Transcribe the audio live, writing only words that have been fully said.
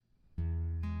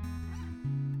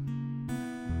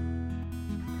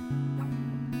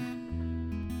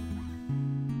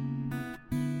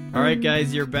All right,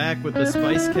 guys, you're back with the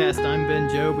Spicecast. I'm Ben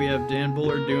Joe. We have Dan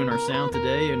Bullard doing our sound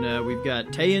today, and we've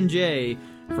got Tay and Jay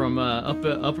from up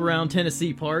around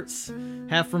Tennessee parts,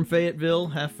 half from Fayetteville,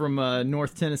 half from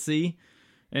North Tennessee.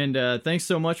 And thanks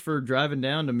so much for driving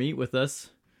down to meet with us.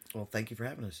 Well, thank you for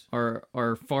having us.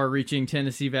 Our far-reaching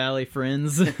Tennessee Valley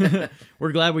friends.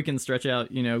 We're glad we can stretch out,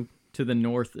 to the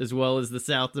north as well as the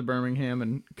south of Birmingham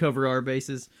and cover our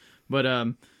bases.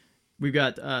 But we've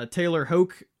got Taylor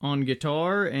Hoke on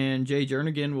guitar, and Jay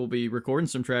Jernigan will be recording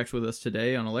some tracks with us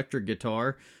today on electric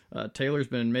guitar. Taylor's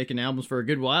been making albums for a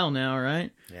good while now,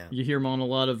 right? Yeah. You hear him on a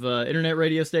lot of internet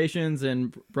radio stations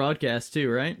and broadcasts too,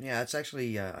 right? Yeah, it's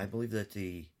actually, I believe that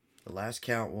the last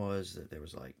count was that there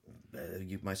was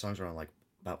my songs are on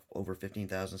about over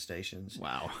 15,000 stations.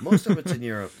 Wow. Most of it's in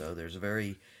Europe, though. There's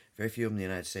very few of them in the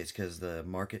United States because the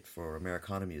market for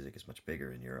Americana music is much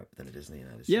bigger in Europe than it is in the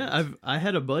United States. Yeah, I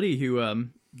had a buddy who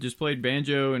just played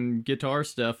banjo and guitar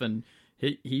stuff, and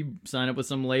he signed up with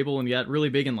some label and got really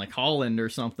big in Holland or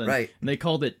something. Right. And they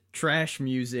called it trash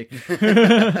music.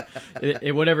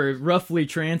 Whatever, roughly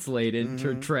translated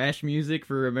to trash music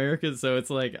for America. So it's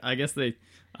I guess I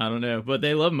don't know, but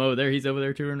they love him over there. He's over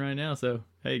there touring right now. So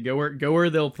hey, go where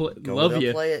they'll love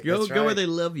you. Play it. Go right. where they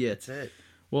love you. That's it.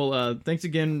 Well, thanks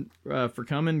again for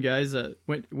coming, guys.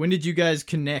 When did you guys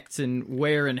connect, and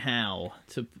where and how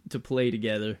to play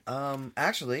together?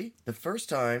 Actually, the first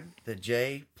time that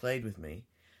Jay played with me,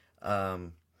 I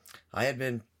had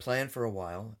been playing for a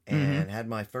while and had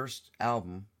my first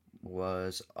album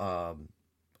was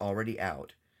already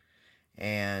out,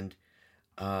 and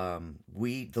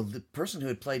the person who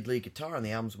had played lead guitar on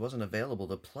the albums wasn't available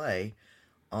to play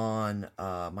on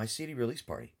my CD release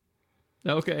party.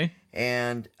 Okay.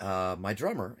 And my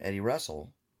drummer, Eddie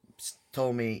Russell,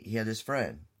 told me he had this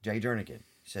friend, Jay Jernigan.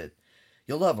 He said,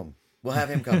 "You'll love him. We'll have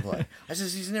him come play." I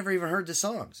says, "He's never even heard the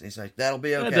songs." He's like, "That'll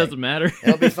be okay. That doesn't matter.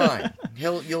 It'll be fine.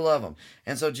 You'll love him."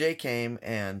 And so Jay came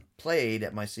and played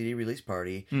at my CD release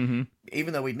party. Mm-hmm.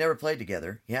 Even though we'd never played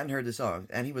together, he hadn't heard the songs,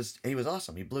 and he was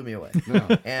awesome. He blew me away. Now,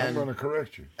 And I'm going to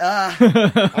correct you.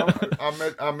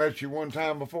 I met you one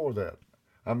time before that.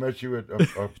 I met you at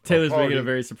a Taylor's party making a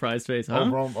very surprised face, huh?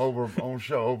 over on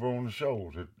the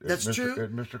shows at That's true.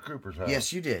 At Mr. Cooper's house.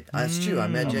 Yes, you did. That's true. I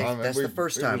met Jay. That's the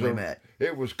first time we met.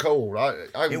 It was cold. I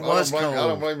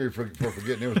don't blame you for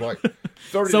forgetting. It was like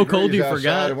 30 So degrees cold you outside,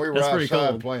 forgot? and we were That's pretty outside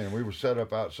cold. playing. We were set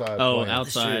up outside. Oh, playing.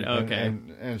 outside. Okay.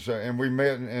 And we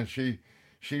met, and she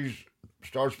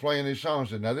starts playing these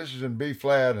songs. And now this is in B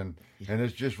flat, and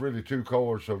it's just really too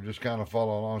cold, so just kind of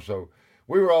follow along. So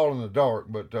we were all in the dark,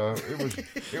 but it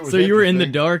was. So you were in the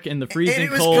interesting. dark in the freezing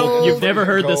it was cold. cold. You've never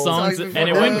heard the Cold. songs, Songs and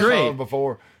it before. went great. Songs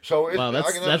before. So Wow, I can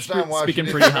that's understand why speaking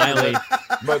she pretty didn't- highly.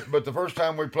 But the first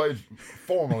time we played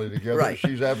formally together, Right.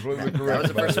 she's absolutely correct.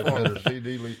 was the about first it, formal. at a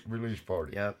CD release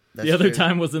party. Yep. That's The other true.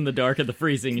 time was in the dark at the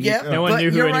freezing, and Yeah, no one but knew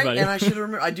who you're anybody right, and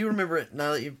was. I do remember it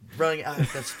now that you're running.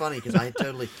 That's funny because I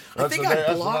totally. I That's think the day- I that's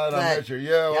the blocked night I that. met you.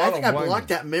 Yeah, well, I I think don't I blame blocked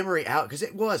you. that memory out because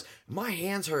it was my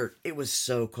hands hurt. It was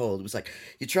so cold. It was like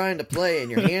you're trying to play and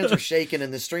your hands are shaking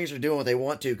and the strings are doing what they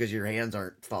want to because your hands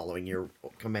aren't following your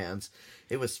commands.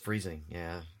 It was freezing.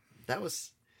 Yeah, that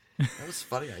was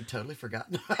funny. I'd totally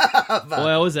forgotten about Well,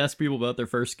 I always ask people about their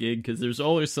first gig because there's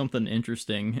always something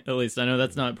interesting. At least I know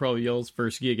that's not probably y'all's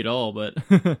first gig at all, but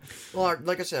Well,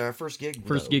 like I said, our first gig.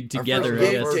 First gig our together,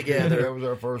 First I gig guess. together That was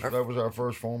our first. That was our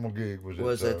first formal gig.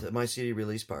 was at my CD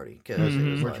release party. 'Cause Mm-hmm.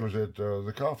 it was which like- was at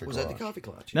the Coffee was Clutch. at the Coffee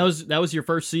Clutch. that was your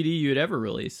first CD you had ever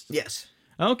released. Yes.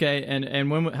 Okay, and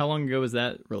how long ago was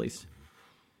that released?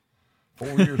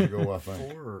 4 years ago, I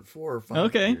think. Four or five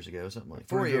Okay. years ago, something like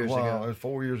 4 Pretty good years while. ago. It's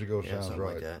 4 years ago. Yeah, Sounds something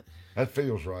right. like that. That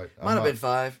feels right. Might have been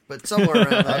 5, but somewhere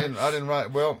around I there. didn't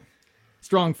write. Well,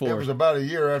 Strong it four. was about a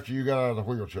year after you got out of the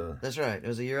wheelchair. That's right. It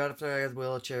was a year after I got the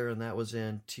wheelchair, and that was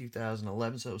in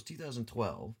 2011, so it was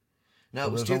 2012. No,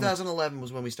 it was there's only- 2011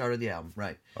 was when we started the album.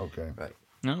 Right, Okay. right.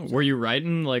 No, were you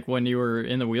writing when you were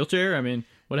in the wheelchair? I mean,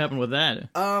 what happened with that?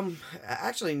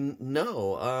 Actually,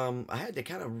 no. I had to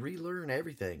kind of relearn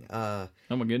everything. Oh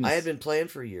my goodness! I had been playing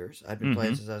for years. I'd been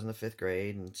playing since I was in the 5th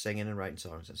grade and singing and writing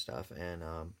songs and stuff. And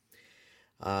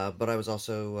but I was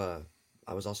also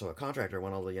a contractor. I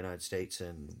went all over the United States,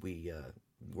 and we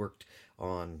worked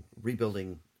on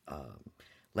rebuilding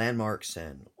landmarks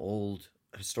and old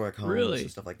historic homes Really?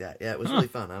 and stuff like that. Yeah, it was really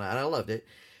fun, and I loved it.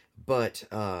 But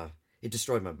it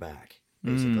destroyed my back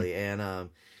basically, and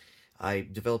I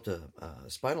developed a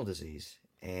spinal disease,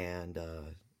 and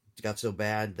it got so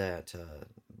bad that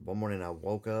one morning I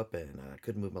woke up and I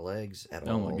couldn't move my legs at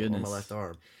Oh, all my on goodness. my left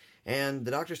arm. And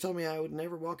the doctors told me I would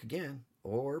never walk again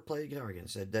or play guitar again.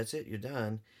 Said, "That's it, you're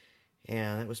done."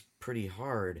 And that was pretty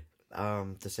hard.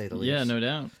 to say the least. Yeah, no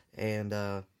doubt. And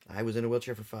I was in a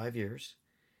wheelchair for 5 years,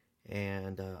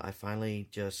 and I finally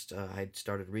just I'd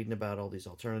started reading about all these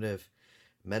alternative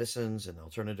medicines and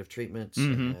alternative treatments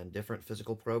and different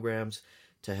physical programs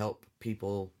to help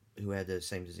people who had the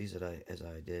same disease as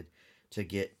I did to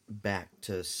get back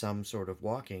to some sort of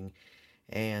walking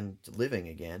and living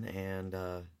again,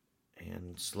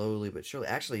 and slowly but surely.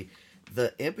 Actually,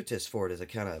 the impetus for it is a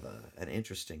kind of an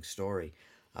interesting story.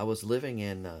 I was living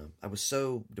in. I was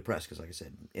so depressed because, like I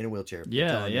said, in a wheelchair.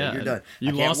 Yeah, yeah. You're done. You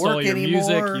I can't lost work all your anymore.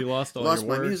 music. You lost all lost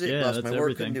your my work. music. Yeah, lost my that's work.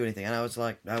 everything. Couldn't do anything. And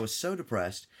I was so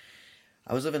depressed.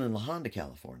 I was living in La Honda,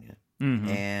 California, Mhm.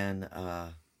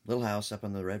 and little house up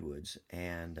in the redwoods,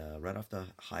 and right off the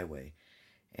highway,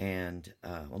 and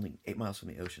only 8 miles from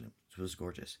the ocean. It was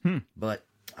gorgeous. But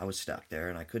I was stuck there,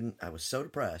 and I was so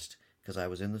depressed because I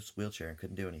was in this wheelchair and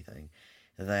couldn't do anything,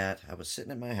 that I was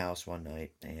sitting at my house one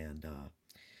night, and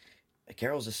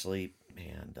Carol's asleep,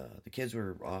 and the kids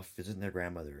were off visiting their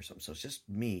grandmother or something. So it's just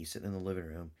me sitting in the living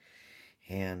room,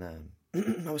 and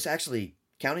I was actually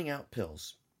counting out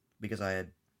pills because I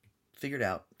had figured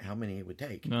out how many it would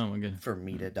take Oh my god. for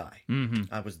me to die.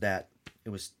 Mm-hmm. It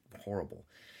was horrible.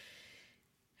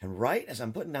 And right as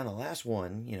I'm putting down the last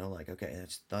one, like, okay,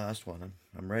 that's the last one.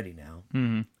 I'm ready now.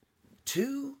 Mm-hmm.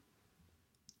 2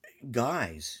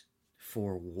 guys,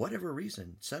 for whatever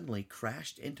reason, suddenly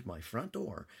crashed into my front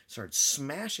door, started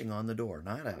smashing on the door.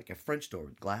 Not like a French door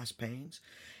with glass panes.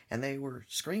 And they were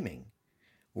screaming,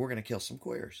 "We're going to kill some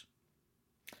queers."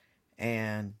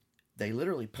 And they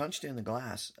literally punched in the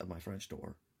glass of my French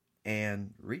door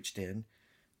and reached in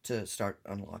to start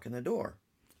unlocking the door.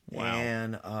 Wow.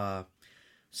 And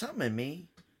something in me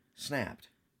snapped.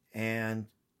 And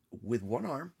with one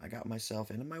arm, I got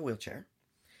myself into my wheelchair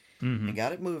and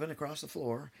got it moving across the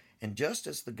floor. And just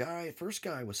as the first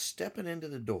guy was stepping into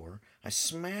the door, I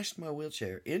smashed my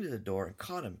wheelchair into the door and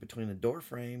caught him between the door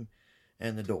frame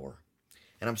and the door.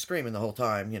 And I'm screaming the whole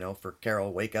time, for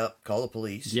Carol, wake up, call the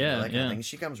police. Yeah, that kind of yeah. thing.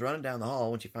 She comes running down the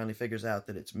hall when she finally figures out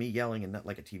that it's me yelling and not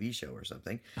like a TV show or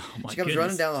something. Oh my She comes goodness.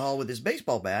 running down the hall with this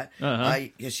baseball bat. Uh-huh.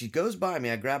 As she goes by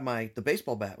me, I grab the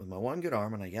baseball bat with my one good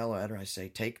arm and I yell at her. I say,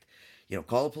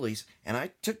 call the police. And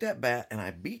I took that bat and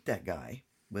I beat that guy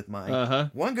with my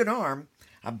one good arm.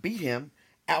 I beat him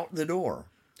out the door.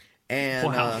 And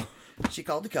Wow. she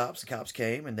called the cops. The cops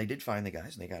came and they did find the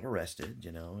guys and they got arrested,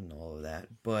 and all of that.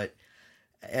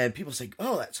 And people say,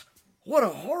 "Oh, what a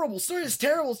horrible story! It's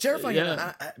terrible, it's terrifying."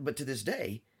 Yeah. But to this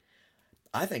day,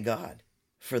 I thank God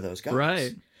for those guys,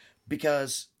 Right.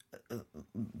 Because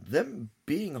them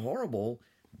being horrible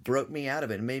broke me out of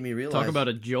it and made me realize, Talk about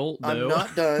a jolt, though. I'm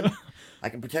not done. I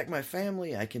can protect my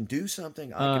family. I can do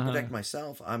something. I can protect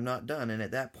myself. I'm not done. And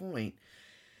at that point,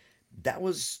 that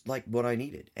was like what I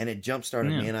needed, and it jump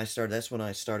started me. And that's when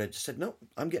I said, "Nope,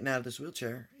 I'm getting out of this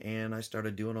wheelchair," and I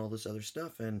started doing all this other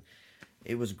stuff, and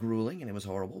it was grueling and it was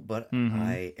horrible, but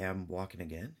I am walking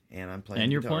again, and I'm playing.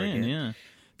 And you're guitar playing, again.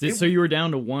 yeah. So you were down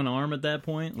to one arm at that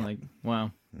point? Yeah. Like,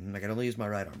 wow. I could only use my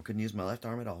right arm. I couldn't use my left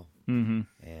arm at all, and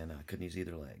I couldn't use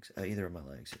either of my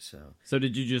legs. So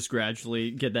did you just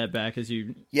gradually get that back as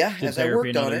you? yeah, did as I therapy worked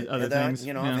and on other- it, other and I- things?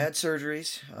 I've had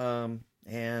surgeries,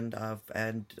 and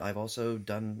I've also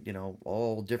done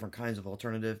all different kinds of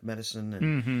alternative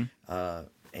medicine,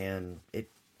 and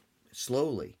it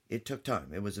slowly. It took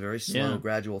time. It was a very slow,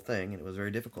 gradual thing, and it was very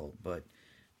difficult. But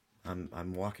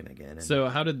I'm walking again. And So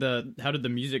how did the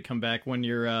music come back when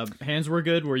your hands were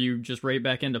good? Were you just right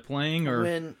back into playing, or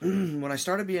when I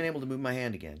started being able to move my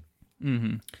hand again,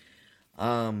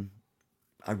 I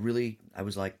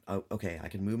was like, oh, okay, I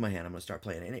can move my hand. I'm gonna start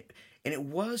playing, and it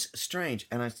was strange,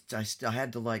 and I still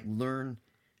had to learn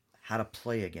how to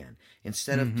play again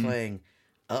instead of playing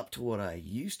up to what I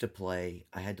used to play.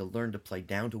 I had to learn to play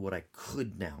down to what I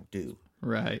could now do.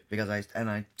 right? Because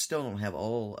I still don't have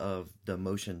all of the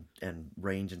motion and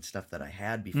range and stuff that I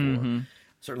had before.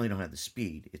 Certainly don't have the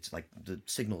speed. It's like the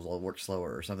signals all work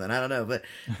slower or something. I don't know, but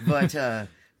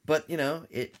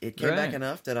it came back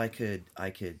enough that I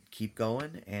could keep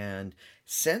going. And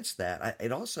since that,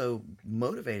 it also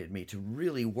motivated me to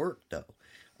really work though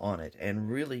on it and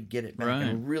really get it back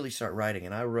and really start writing.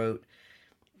 And I wrote.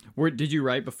 Did you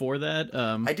write before that?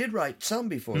 I did write some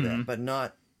before that, but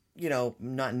not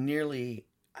nearly.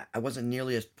 I wasn't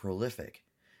nearly as prolific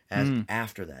as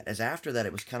after that. As after that,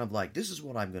 it was kind of like, this is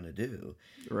what I'm going to do,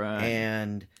 right?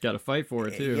 And got to fight for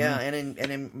it too. Yeah, huh? and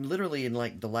in literally in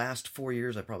like the last 4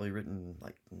 years, I've probably written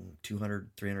like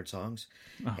 200, 300 songs,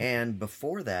 and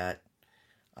before that,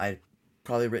 I'd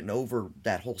probably written over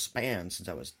that whole span since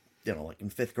I was like in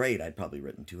 5th grade. I'd probably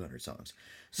written 200 songs.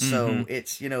 So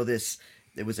it's this.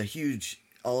 It was a huge,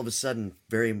 all of a sudden,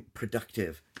 very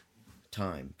productive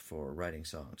time for writing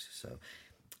songs. So,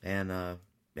 and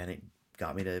it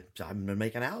got me to I'm gonna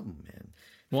make an album, and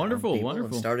Wonderful, and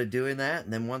wonderful. started doing that,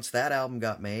 and then once that album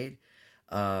got made,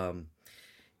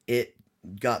 it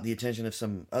got the attention of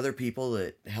some other people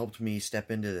that helped me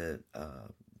step into the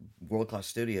World Class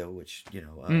Studio, which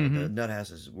the Nut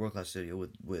House is World Class Studio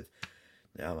with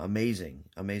amazing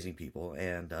people,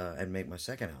 and make my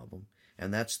second album,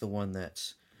 and that's the one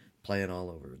that's playing all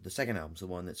over. The second album's the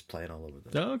one that's playing all over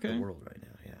the world right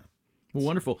now. Yeah. Well,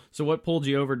 wonderful. So what pulled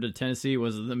you over to Tennessee?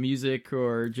 Was it the music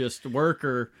or just work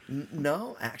or?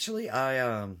 No, actually,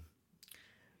 I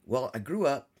grew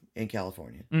up in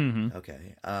California. Mm-hmm.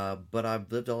 Okay. But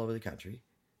I've lived all over the country.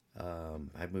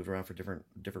 I've moved around for different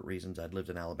reasons. I'd lived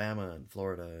in Alabama and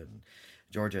Florida and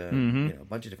Georgia, and, a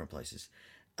bunch of different places.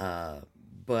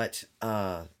 But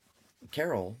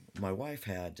Carol, my wife,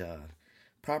 had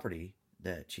property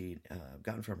that she'd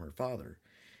gotten from her father.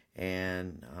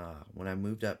 And when I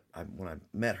moved up, when I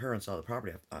met her and saw the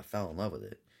property, I fell in love with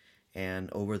it.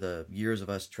 And over the years of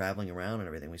us traveling around and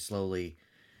everything, we slowly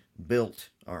built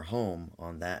our home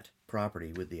on that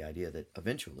property with the idea that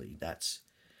eventually that's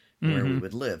where we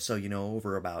would live. So,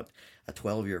 over about a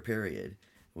 12-year period,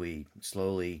 we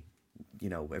slowly,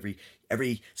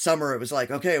 every summer it was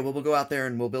like, okay, well, we'll go out there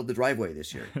and we'll build the driveway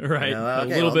this year. Right.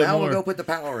 Okay, a little bit now more. we'll go put the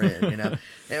power in, And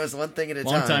it was one thing at a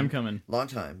time. Long time coming. Long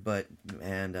time.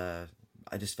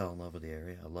 I just fell in love with the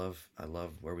area. I love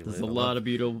where we live. There's a lot of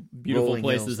beautiful rolling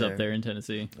places hills up there in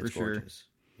Tennessee, for It's sure. gorgeous.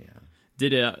 Yeah.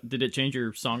 Did it change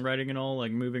your songwriting at all,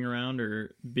 like moving around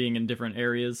or being in different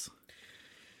areas?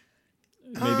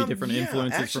 Maybe different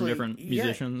influences from different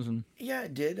musicians and Yeah,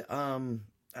 it did.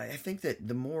 I think that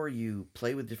the more you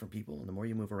play with different people and the more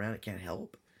you move around, it can't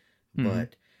help.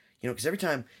 But because every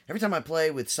time I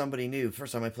play with somebody new,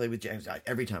 first time I played with Jay,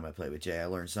 every time I play with Jay, I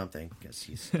learn something because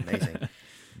he's amazing.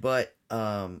 But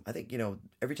I think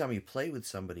every time you play with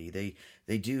somebody,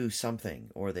 they do something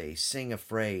or they sing a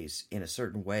phrase in a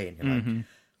certain way, and you're like,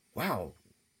 wow.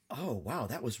 Oh wow,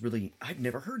 that was really, I've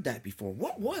never heard that before.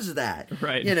 What was that?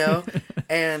 Right.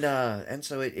 And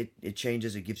so it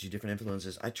changes, it gives you different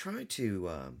influences. I try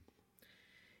to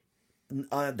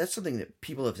that's something that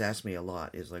people have asked me a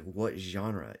lot, is like, what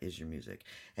genre is your music?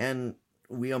 And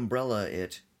we umbrella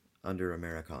it under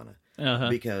Americana.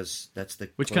 Because that's the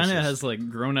which closest. kind of has like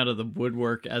grown out of the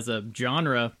woodwork as a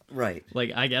genre, right?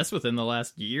 Like I guess within the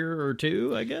last year or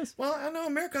two, I guess. Well, I know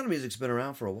Americana music's been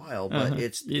around for a while, but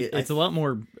it's a lot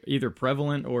more either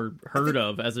prevalent or heard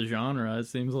of as a genre. It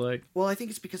seems like. Well, I think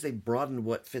it's because they broadened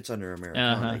what fits under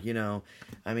Americana.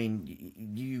 I mean,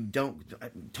 you don't.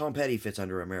 Tom Petty fits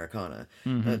under Americana.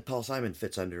 Paul Simon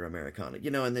fits under Americana.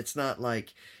 And it's not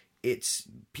like it's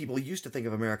people used to think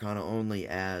of Americana only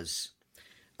as.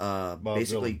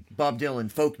 Basically Bob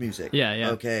Dylan folk music.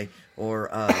 Yeah. Okay. Or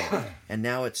and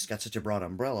now it's got such a broad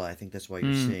umbrella. I think that's why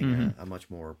you're seeing a much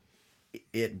more,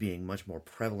 it being much more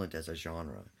prevalent as a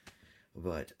genre.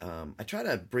 But I try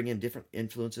to bring in different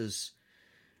influences,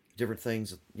 different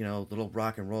things. Little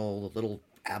rock and roll, a little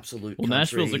absolute. Well, country,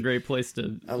 Nashville's a great place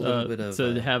to a little bit of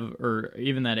to have, or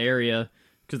even that area,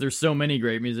 because there's so many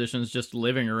great musicians just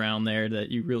living around there that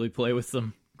you really play with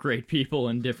some great people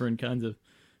and different kinds of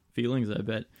feelings, I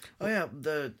bet. Oh yeah,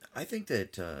 I think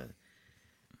that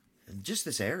just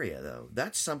this area though,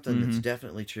 that's something that's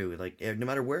definitely true. Like no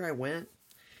matter where I went,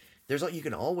 you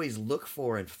can always look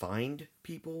for and find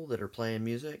people that are playing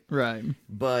music. Right.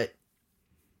 But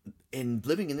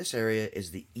living in this area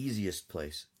is the easiest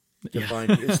place to find.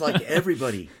 It's like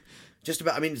everybody. Just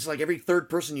about. I mean, it's like every third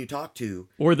person you talk to,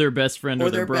 or their best friend, or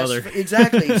their brother.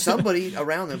 Exactly. Somebody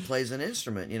around them plays an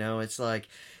instrument. It's like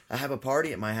I have a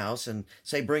party at my house and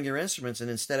say bring your instruments, and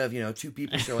instead of two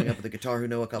people showing up with a guitar who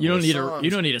know a couple of songs, you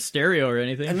don't need a stereo or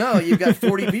anything. And no, you've got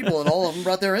 40 people and all of them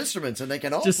brought their instruments and they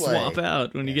can all just play. swap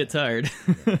out when you get tired.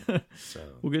 So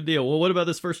well, good deal. Well, what about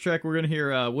this first track we're gonna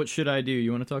hear? What Should I Do? You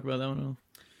want to talk about that one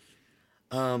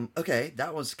at all? Okay,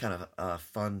 that was kind of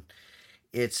fun.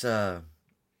 It's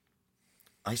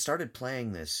I started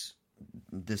playing this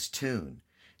tune,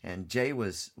 and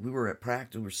we were at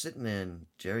practice. We were sitting in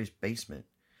Jerry's basement,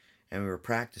 and we were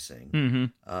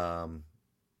practicing.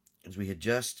 As we had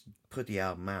just put the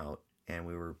album out, and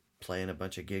we were playing a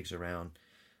bunch of gigs around,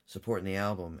 supporting the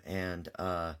album, and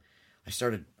I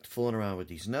started fooling around with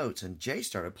these notes, and Jay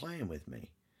started playing with me,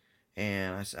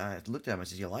 and I looked at him. I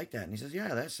said, "You like that?" And he says,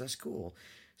 "Yeah, that's cool."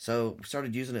 So we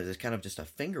started using it as kind of just a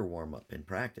finger warm up in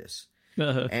practice,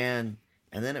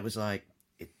 And then it was like,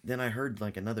 then I heard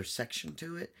like another section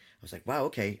to it. I was like, wow,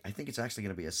 okay, I think it's actually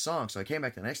going to be a song. So I came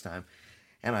back the next time,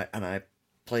 and I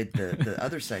played the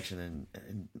other section,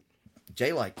 and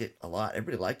Jay liked it a lot.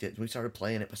 Everybody liked it. We started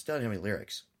playing it, but still didn't have any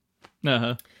lyrics.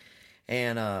 Uh-huh.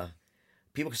 And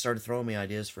people started throwing me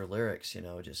ideas for lyrics,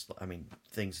 just,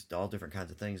 things, all different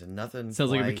kinds of things, and nothing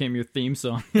Sounds like it quite- became your theme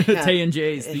song. Tay and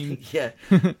Jay's theme. Yeah.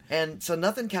 And so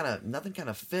nothing kind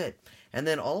of fit. And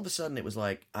then all of a sudden it was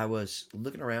like I was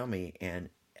looking around me, and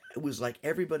it was like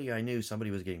everybody I knew,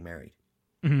 somebody was getting married.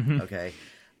 Mhm. Okay.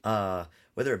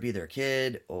 Whether it be their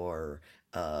kid or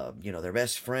their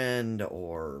best friend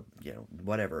or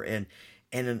whatever. And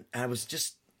then I was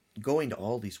just going to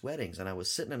all these weddings, and I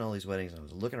was sitting in all these weddings, and I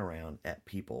was looking around at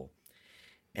people,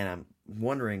 and I'm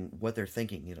wondering what they're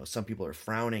thinking. Some people are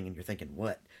frowning, and you're thinking,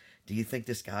 what? Do you think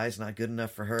this guy's not good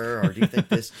enough for her? Or do you think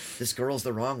this girl's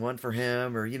the wrong one for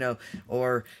him?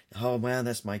 Or, oh man,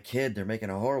 that's my kid. They're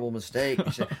making a horrible mistake.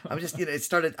 I'm just,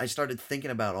 I started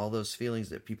thinking about all those feelings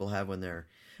that people have when they're,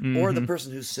 or the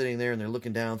person who's sitting there and they're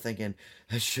looking down thinking,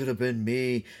 it should have been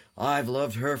me. I've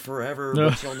loved her forever,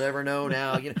 but she'll never know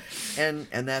now. And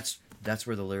that's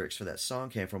where the lyrics for that song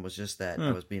came from, was just that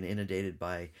I was being inundated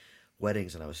by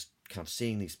weddings, and I was kind of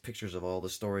seeing these pictures of all the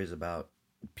stories about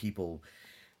people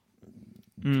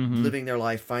living their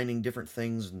life, finding different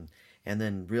things, and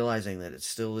then realizing that it's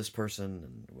still this person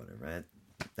and whatever.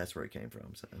 That's where it came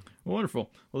from. So Wonderful.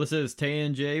 Well, this is Tay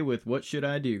and Jay with What Should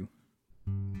I Do?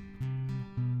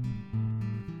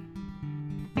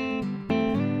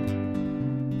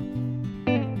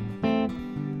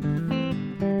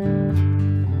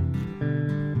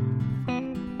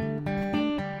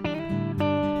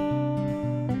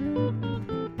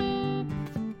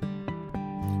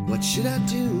 what should I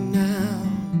do now?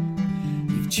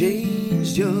 You've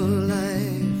changed your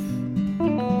life,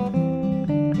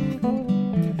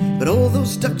 but all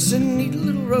those ducks in neat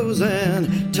little rows,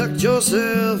 and tucked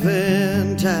yourself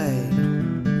in tight.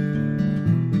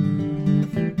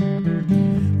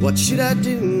 What should I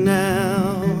do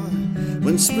now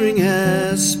when spring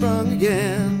has sprung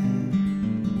again?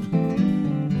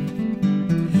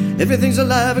 Everything's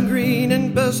alive and green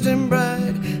and bursting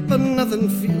bright, but nothing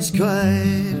feels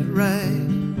quite right.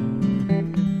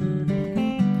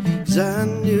 'Cause I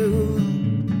knew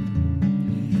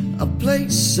a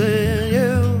place in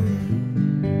you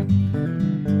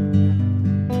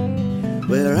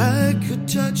where I could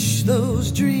touch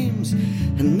those dreams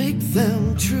and make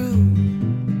them true.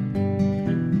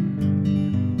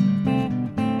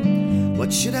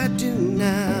 What should I do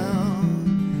now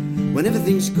when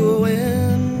everything's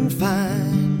going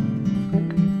fine?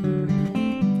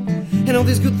 And all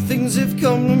these good things have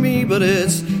come to me, but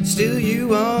it's still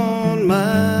you on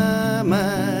my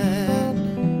mind.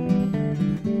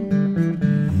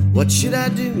 What should I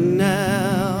do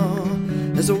now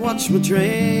as I watch my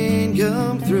train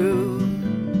come through?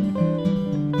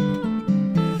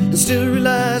 And still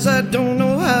realize I don't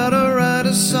know how to write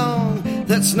a song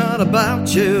that's not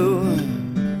about you.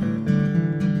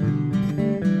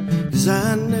 'Cause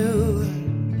I knew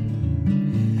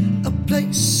a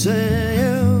place in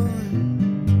you,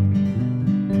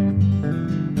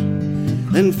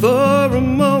 and for a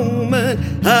moment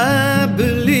I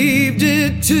believed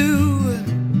it too.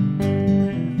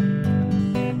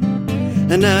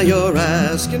 And now you're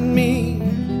asking me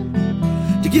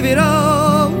to give it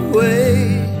all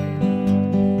away,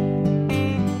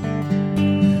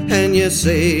 and you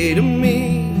say to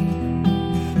me,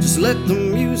 just let the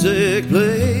music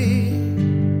play.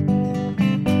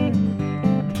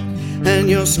 And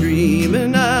you're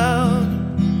screaming out,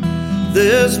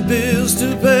 there's bills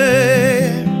to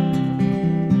pay.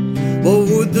 What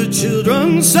would the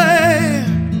children say?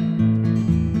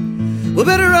 We're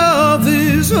better off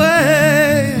this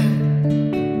way.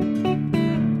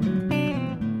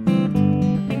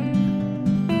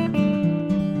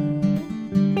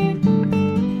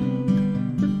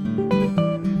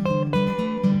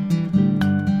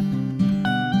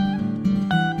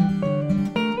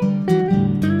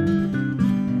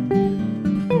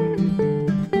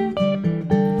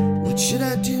 What should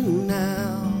I do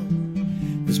now?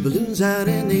 There's balloons out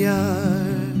in the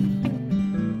yard,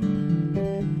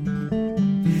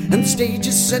 and the stage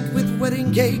is set with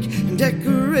wedding cake and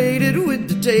decorated with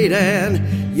the date and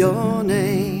your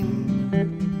name.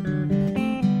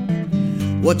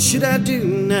 What should I do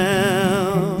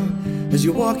now as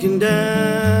you're walking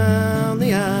down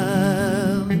the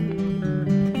aisle?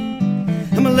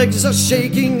 And my legs are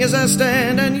shaking as I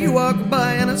stand, and you walk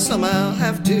by, and I somehow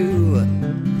have to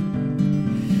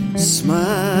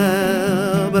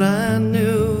smile. But I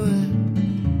knew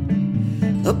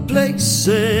a place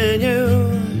in you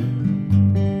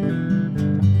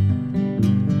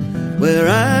where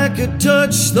I could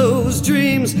touch those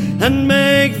dreams and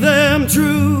make them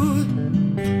true.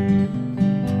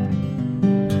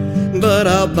 But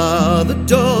I'll bar the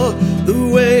door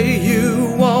the way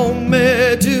you want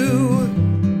may do,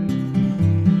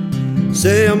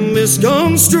 say I'm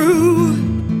misconstrued.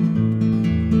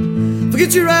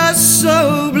 Forget your eyes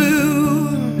so blue,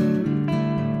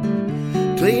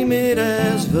 claim it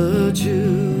as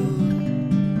virtue.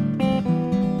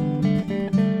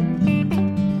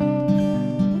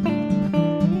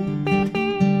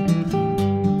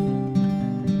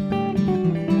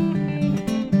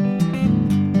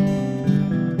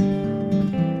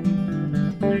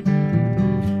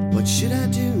 What should I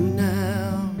do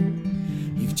now?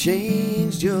 You've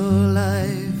changed your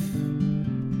life.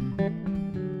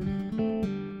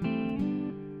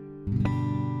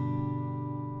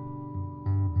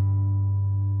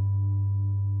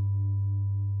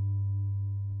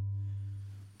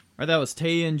 All right, that was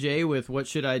Tay and Jay with What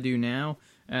Should I Do Now?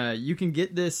 You can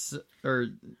get this, or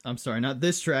I'm sorry, not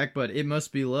this track, but It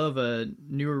Must Be Love, a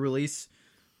newer release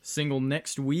single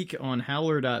next week on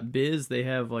howler.biz. They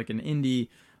have like an indie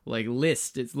like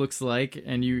list, it looks like,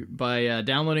 and you by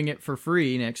downloading it for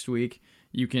free next week,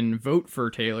 you can vote for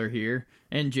Taylor here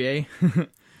and Jay.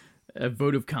 A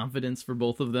vote of confidence for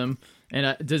both of them.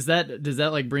 And does that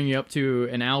like bring you up to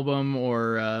an album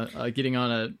or getting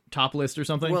on a top list or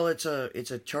something? Well, it's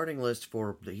a charting list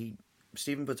for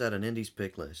Steven puts out an indies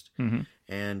pick list,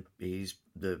 and he's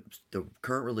the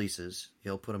current releases.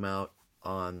 He'll put them out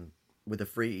on with a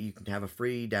free. You can have a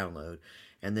free download,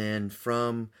 and then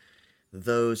from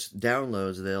those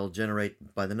downloads, they'll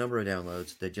generate by the number of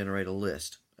downloads. They generate a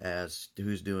list as to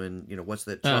who's doing. What's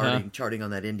the charting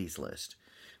on that indies list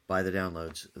by the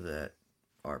downloads that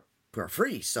are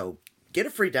free. So get a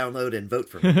free download and vote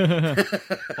for me.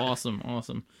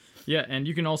 Awesome. Yeah, and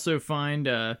you can also find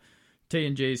Tay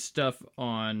and Jay's stuff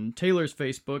on Taylor's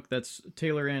Facebook. That's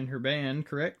Taylor and her band,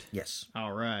 correct? Yes.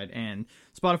 All right. And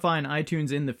Spotify and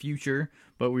iTunes in the future,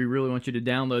 but we really want you to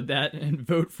download that and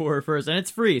vote for her first. And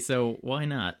it's free, so why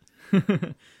not?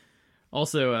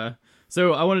 Also,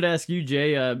 so I wanted to ask you,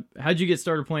 Jay, how'd you get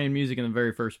started playing music in the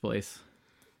very first place?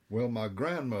 Well, my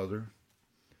grandmother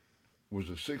was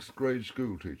a 6th grade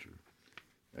school teacher,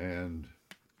 and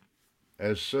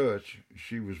as such,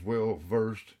 she was well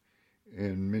versed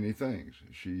in many things.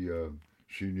 She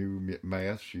knew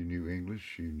math, she knew English,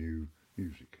 she knew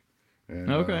music.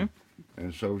 And, okay.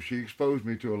 And so she exposed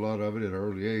me to a lot of it at an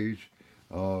early age.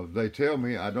 They tell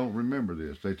me, I don't remember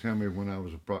this, they tell me when I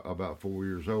was about 4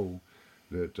 years old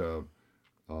that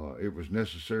it was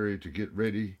necessary to get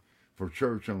ready for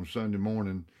church on Sunday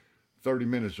morning 30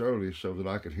 minutes early so that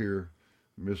I could hear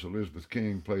Miss Elizabeth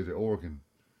King play the organ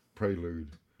prelude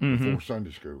before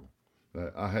Sunday school.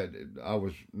 I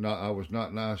was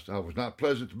not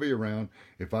pleasant to be around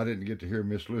if I didn't get to hear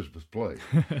Miss Elizabeth play.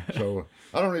 So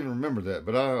I don't even remember that,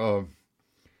 but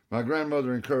my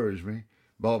grandmother encouraged me,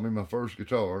 bought me my first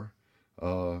guitar,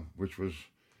 which was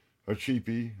a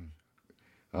cheapie.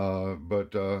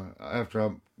 But after I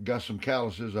got some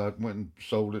calluses, I went and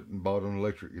sold it and bought an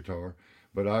electric guitar.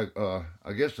 But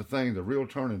I guess the real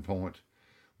turning point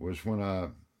was when I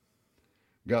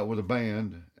got with a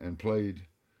band and played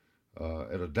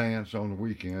at a dance on the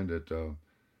weekend at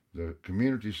the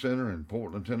community center in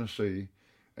Portland, Tennessee,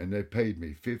 and they paid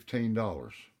me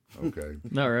 $15. Okay,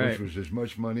 all right, which was as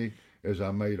much money as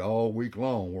I made all week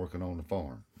long working on the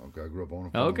farm. Okay, I grew up on a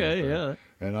farm. Okay, yeah,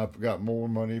 and I got more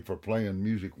money for playing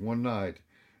music one night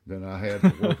than I had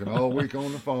for working all week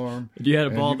on the farm. You had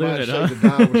a ball doing it, huh? The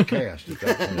die was cast at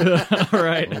that point. All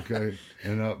right. Okay,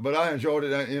 and but I enjoyed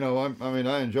it. I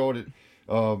enjoyed it.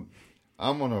 I'm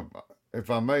gonna, if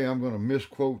I may, I'm gonna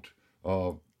misquote.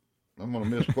 I'm gonna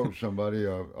misquote somebody.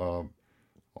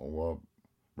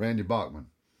 Randy Bachman.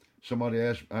 Somebody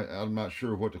asked. I'm not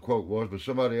sure what the quote was, but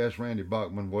somebody asked Randy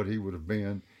Bachman what he would have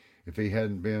been if he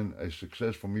hadn't been a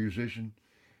successful musician.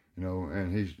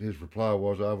 And his reply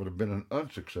was, I would have been an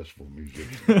unsuccessful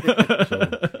musician.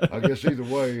 So I guess either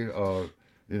way,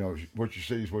 what you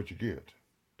see is what you get.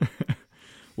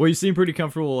 Well, you seem pretty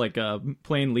comfortable, like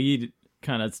playing lead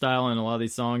kind of style in a lot of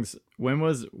these songs. When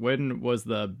was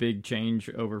the big change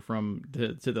over from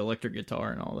to the electric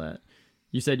guitar and all that?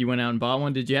 You said you went out and bought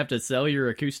one. Did you have to sell your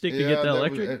acoustic to get the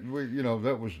electric?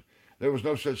 There was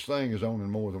no such thing as owning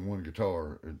more than one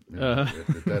guitar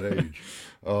at that age.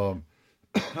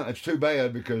 It's too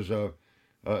bad because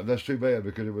that's too bad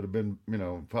because it would have been,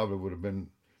 probably would have been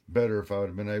better if I would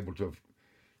have been able to have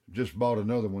just bought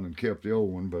another one and kept the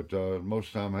old one. But most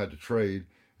of the time I had to trade,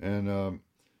 and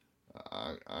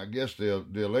I guess the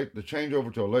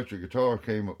changeover to electric guitar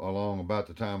came along about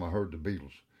the time I heard the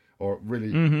Beatles, or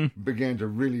really began to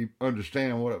really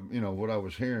understand what I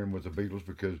was hearing with the Beatles,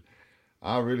 because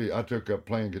I took up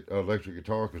playing electric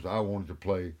guitar because I wanted to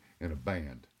play in a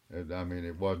band. I mean,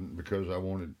 it wasn't because I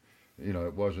wanted,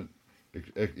 it wasn't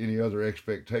any other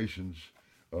expectations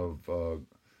of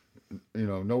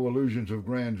no illusions of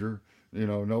grandeur,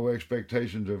 no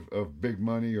expectations of big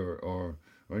money or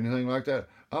anything like that.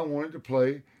 I wanted to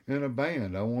play in a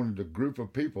band. I wanted a group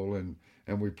of people, and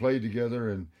we played together,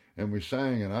 and we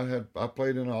sang, and I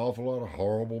played in an awful lot of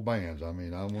horrible bands. I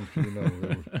mean, I want you to know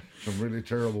there were some really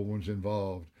terrible ones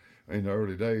involved in the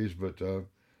early days, but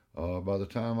by the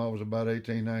time I was about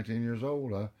 18, 19 years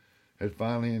old, I had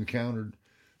finally encountered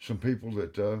some people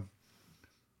that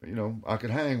I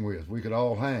could hang with. We could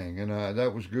all hang, and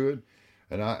that was good.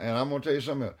 And I'm going to tell you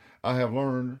something. I have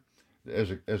learned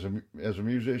as a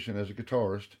musician, as a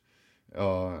guitarist,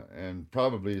 and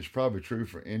it's probably true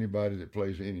for anybody that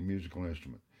plays any musical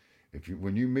instrument.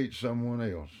 When you meet someone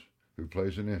else who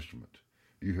plays an instrument,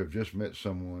 you have just met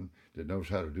someone that knows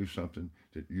how to do something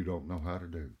that you don't know how to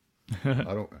do.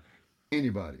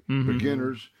 Anybody,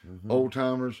 beginners, old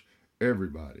timers,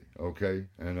 everybody. Okay,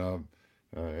 and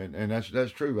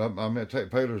that's true. I met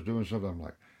Paylor's doing something. I'm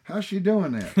like, how's she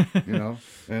doing that?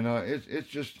 And it's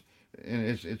just, and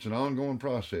it's an ongoing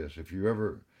process. If you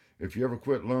ever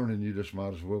quit learning, you just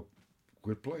might as well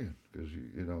quit playing, because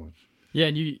it's. Yeah,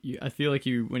 and I feel like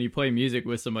when you play music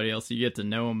with somebody else, you get to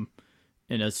know them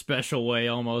in a special way,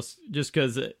 almost, just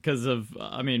because of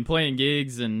playing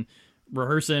gigs and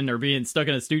rehearsing or being stuck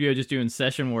in a studio just doing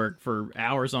session work for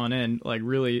hours on end, like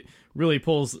really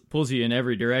pulls you in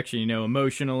every direction,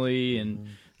 emotionally and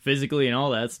physically and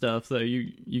all that stuff. So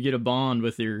you get a bond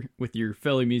with your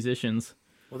fellow musicians.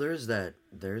 Well, there is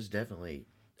definitely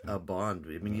a bond.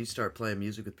 I mean, you start playing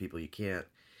music with people, you can't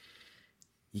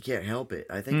help it.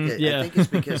 I think I think it's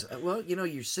because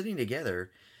you're sitting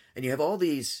together and you have all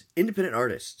these independent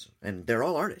artists, and they're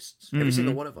all artists, every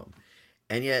single one of them,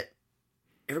 and yet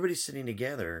everybody's sitting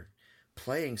together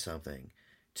playing something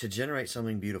to generate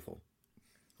something beautiful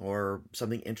or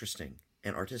something interesting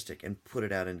and artistic and put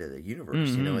it out into the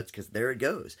universe. It's because there it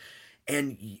goes.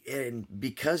 And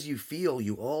because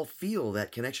you all feel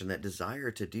that connection, that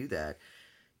desire to do that,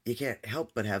 you can't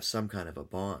help but have some kind of a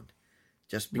bond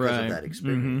just because of that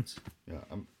experience. Yeah,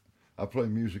 I play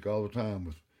music all the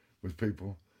time with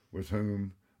people with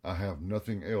whom I have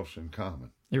nothing else in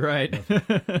common. You're right.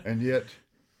 And yet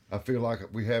I feel like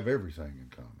we have everything in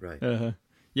common. Right. Uh-huh.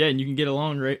 Yeah, and you can get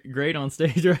along great on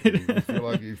stage, right?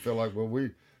 you feel like well,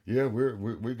 we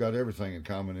got everything in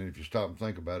common, and if you stop and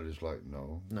think about it, it's like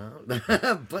no,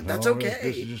 but that's okay.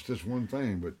 This is just this one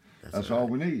thing, but that's all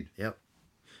we need. Yep.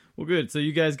 Well, good. So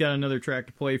you guys got another track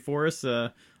to play for us.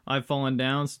 I've Fallen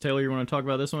Down. So Taylor, you want to talk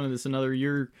about this one? Is this another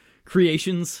your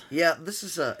creations? Yeah, this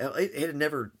is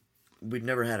we'd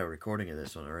never had a recording of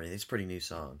this one or anything. It's a pretty new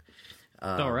song.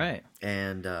 All right.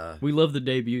 And we love the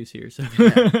debuts here. So.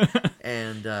 Yeah.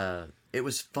 And it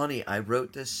was funny. I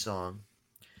wrote this song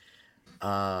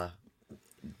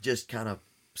just kind of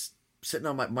sitting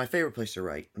on my favorite place to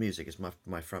write music is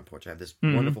my front porch. I have this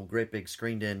wonderful, great, big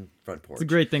screened-in front porch. It's a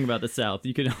great thing about the South.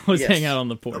 You can always hang out on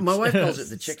the porch. My wife calls it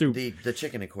the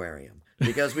chicken aquarium,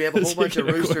 because we have a whole bunch of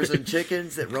roosters and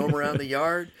chickens that roam around the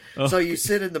yard. Oh. So you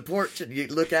sit in the porch and you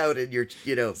look out and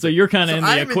So you're kind of in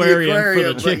the aquarium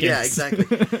for the chickens. Yeah, exactly.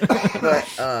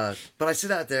 But I sit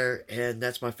out there, and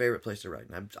that's my favorite place to write.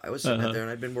 And I was sitting out there,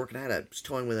 and I'd been working at it. I was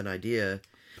toying with an idea,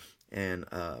 and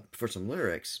for some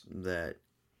lyrics that.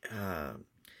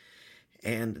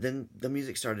 And then the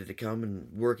music started to come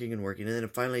and working, and then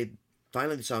finally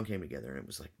the song came together, and it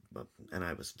was like, and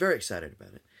I was very excited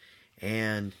about it.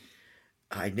 And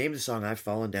I named the song "I've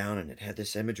Fallen Down," and it had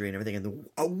this imagery and everything. And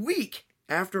a week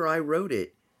after I wrote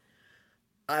it,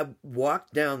 I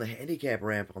walked down the handicap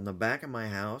ramp on the back of my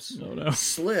house,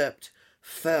 slipped,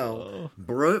 fell,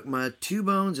 broke my 2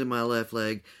 bones in my left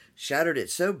leg, shattered it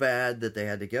so bad that they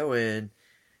had to go in.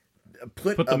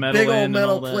 Put a big old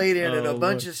metal plate in and a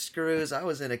bunch of screws. I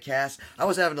was in a cast. I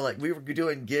was having to we were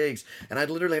doing gigs, and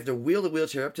I'd literally have to wheel the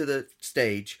wheelchair up to the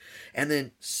stage and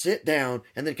then sit down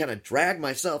and then kind of drag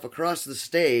myself across the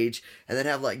stage and then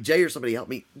have Jay or somebody help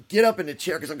me get up in the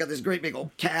chair because I've got this great big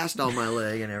old cast on my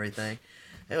leg and everything.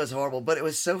 It was horrible, but it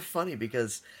was so funny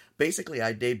because basically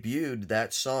I debuted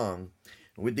that song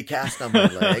with the cast on my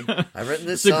leg. I've written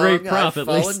this song. Great prop, I've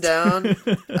fallen down.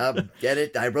 Get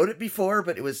it? I wrote it before,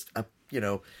 but it was a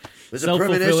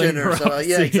premonition or something.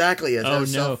 Yeah, exactly. It's a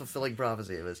self-fulfilling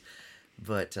prophecy. It was,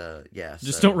 but yeah.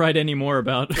 Just don't write any more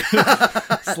about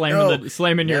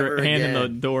slamming your hand in the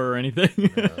door or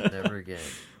anything. No, never again.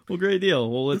 Well, great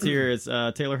deal. Well, let's hear it's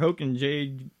Taylor Hoke and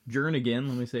Jay Jernigan.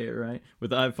 Let me say it right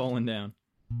with "I've Fallen Down."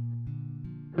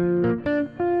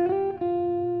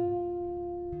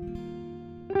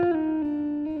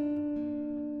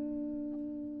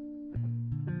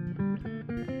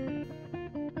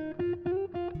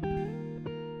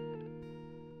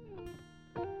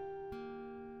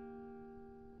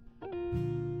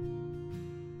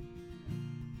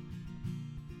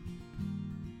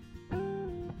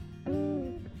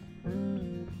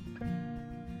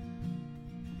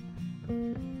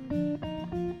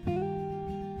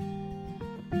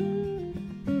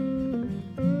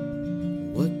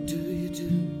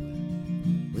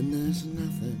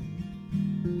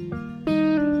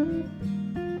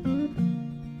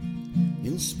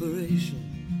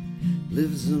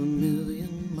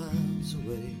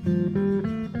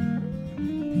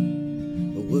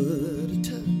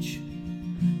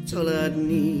 It's all I'd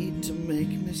need to make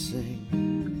me sing.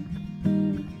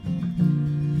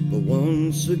 But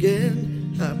once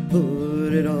again I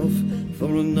put it off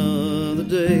for another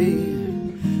day,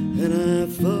 and I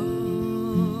falling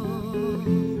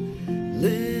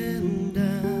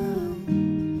down.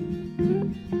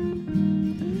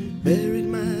 Buried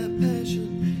my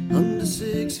passion under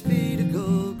 6 feet of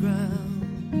cold ground,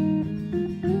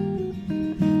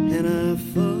 and I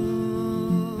falling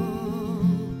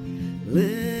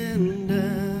down.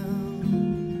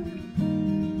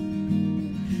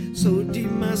 So deep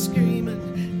my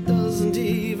screaming doesn't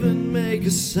even make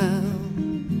a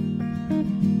sound,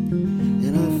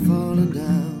 and I've fallen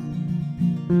down.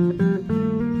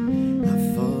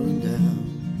 I've fallen down.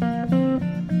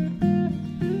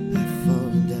 I've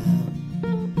fallen down.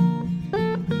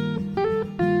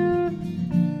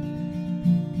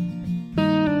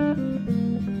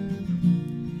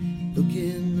 Look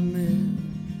in the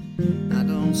mirror, I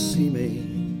don't see me.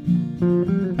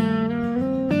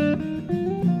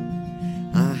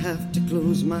 I have to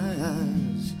close my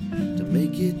eyes to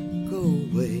make it go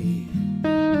away.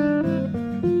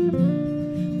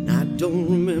 And I don't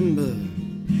remember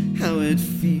how it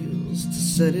feels to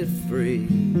set it free.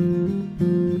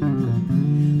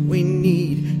 We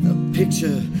need a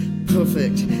picture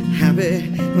perfect, happy.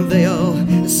 They all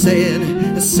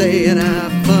saying I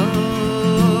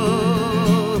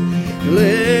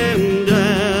falling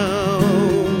down.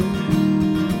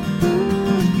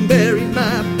 Buried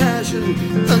my passion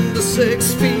under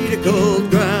 6 feet of cold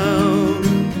ground,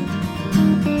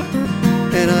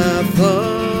 and I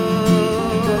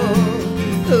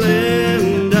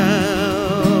falling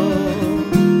down.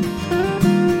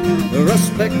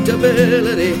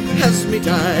 Respectability has me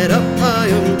tied up, I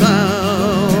am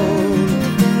bound,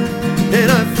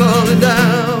 and I've fallen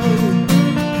down.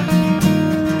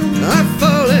 I've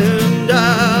fallen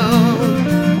down.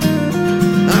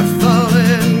 I've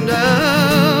fallen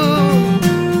down.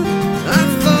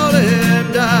 I've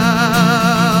fallen down.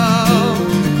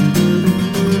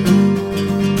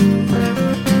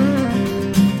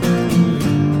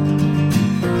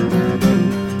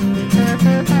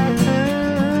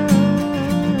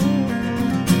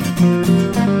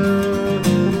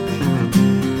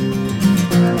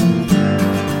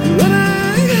 What I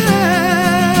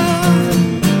have,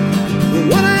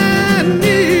 what I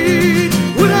need,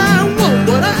 what I want,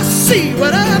 what I see,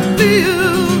 what I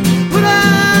feel, what I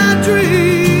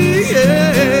dream.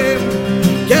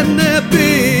 Can there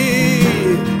be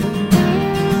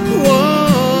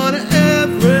one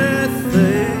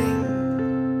everything?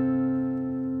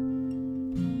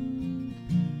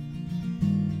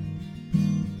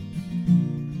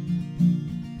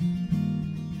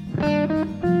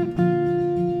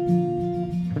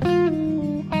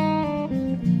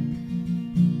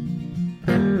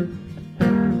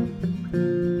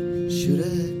 Should I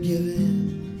give in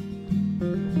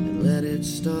and let it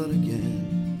start again?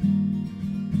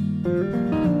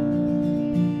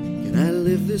 Can I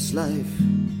live this life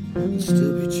and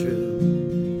still be true?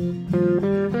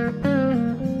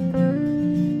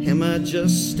 Am I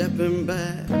just stepping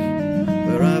back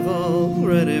where I've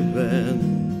already been?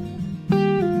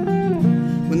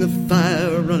 When the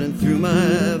fire running through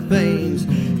my veins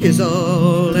is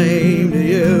all aimed at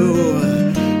you,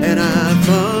 and I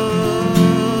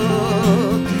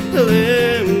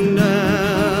falling down.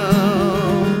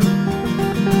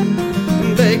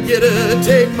 Beg you to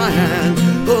take my hand,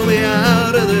 pull me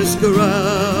out of this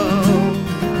ground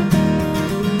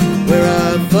where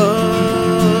I'm falling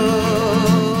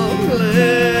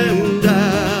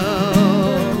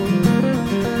down.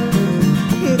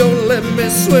 Don't let me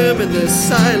swim in this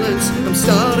silence, I'm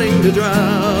starting to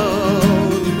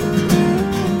drown,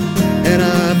 and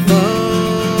I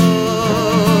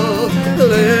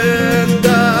falling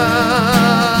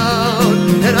down,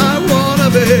 and I wanna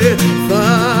be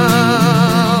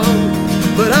found,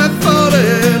 but I've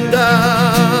fallen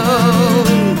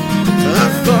down.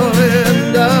 I've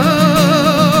fallen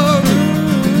down.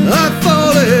 I've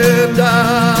fallen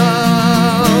down.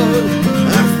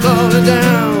 I've fallen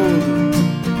down.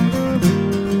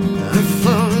 I've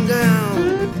fallen down.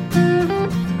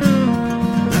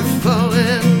 I've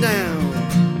fallen down.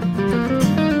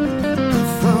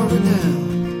 I've fallen down.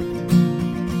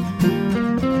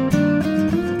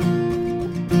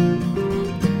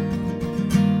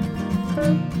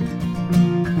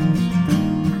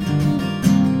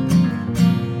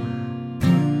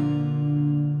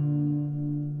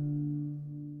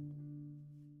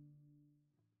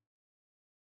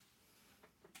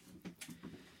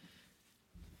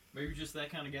 Maybe just that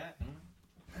kind of guy.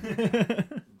 I don't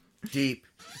know. Deep.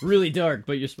 Really dark,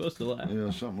 but you're supposed to laugh. Yeah,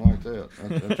 something like that.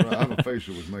 That's right. I have a face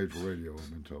that was made for radio, I've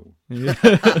been told.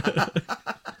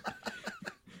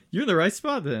 You're in the right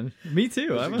spot then. Me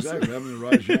too. Exactly. I'm in the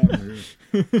right genre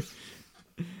here.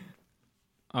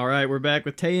 All right, we're back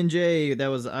with Tay and Jay. That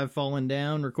was "I've Fallen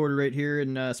Down," recorded right here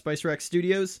in Spice Rack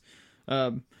Studios.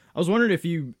 I was wondering if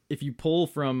you pull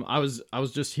from. I was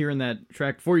just hearing that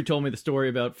track before you told me the story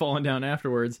about falling down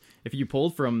afterwards. If you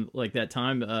pulled from like that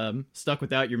time, stuck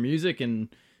without your music and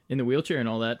in the wheelchair and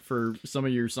all that for some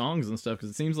of your songs and stuff, because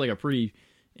it seems like a pretty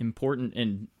important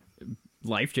and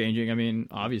life changing. I mean,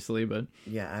 obviously, but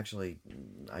yeah, actually,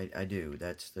 I do.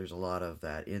 There's a lot of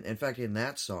that. In fact, in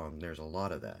that song, there's a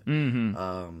lot of that. Mm-hmm.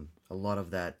 A lot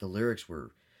of that. The lyrics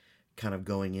were kind of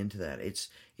going into that. It's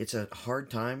a hard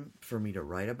time for me to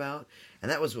write about, and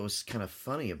that was what was kind of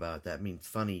funny about that. I mean,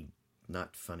 funny,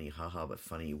 not funny, haha, but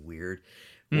funny, weird,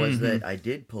 was that I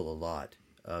did pull a lot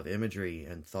of imagery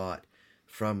and thought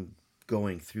from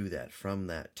going through that, from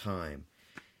that time,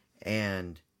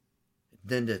 and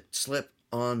then to slip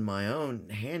on my own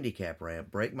handicap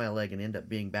ramp, break my leg, and end up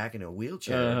being back in a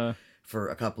wheelchair for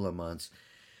a couple of months.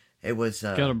 It was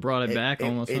kind of brought it back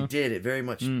almost. It did. It very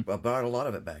much brought a lot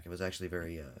of it back. It was actually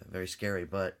very, very scary,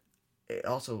 but it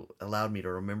also allowed me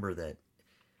to remember that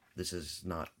this is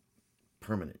not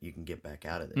permanent. You can get back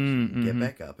out of this. You can get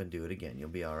back up and do it again. You'll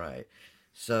be all right.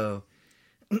 So,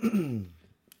 and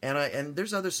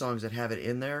there's other songs that have it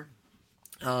in there.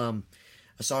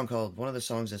 A song called, one of the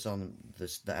songs that's on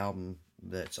the album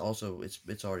that's also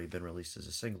it's already been released as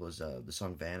a single is the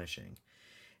song "Vanishing,"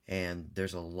 and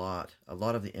there's a lot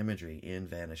of the imagery in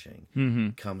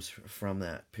 "Vanishing" comes from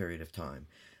that period of time.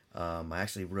 I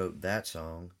actually wrote that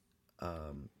song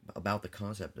about the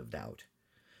concept of doubt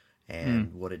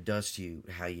and what it does to you,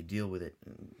 how you deal with it,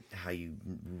 how you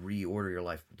reorder your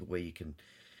life, the way you can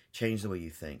change the way you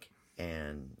think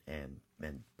and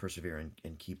persevere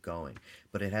and keep going.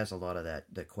 But it has a lot of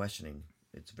that questioning.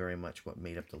 It's very much what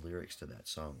made up the lyrics to that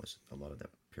song, was a lot of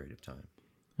that period of time.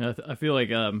 I feel like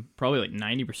probably like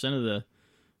 90% of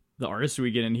the artists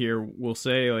we get in here will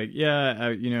say like,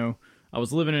 yeah, I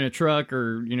was living in a truck,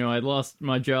 or I lost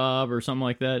my job or something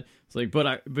like that. It's like, but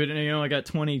I got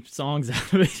 20 songs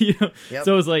out of it. Yep.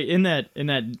 So it's like in that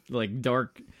like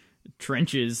dark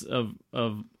trenches of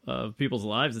people's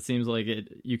lives, it seems like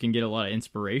you can get a lot of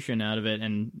inspiration out of it,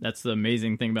 and that's the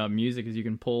amazing thing about music, is you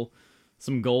can pull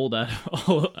some gold out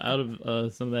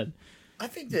of some of that. I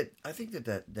think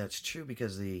that's true,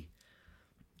 because I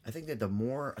think that the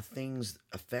more things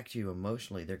affect you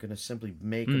emotionally, they're going to simply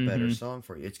make a better song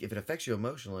for you. If it affects you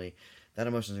emotionally, that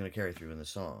emotion is going to carry through in the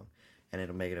song, and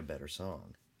it'll make it a better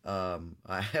song.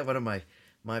 I have one of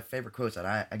my favorite quotes, and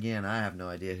I have no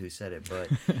idea who said it, but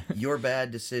your bad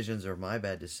decisions or my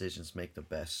bad decisions make the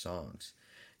best songs.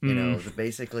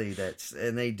 Basically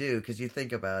and they do, because you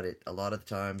think about it, a lot of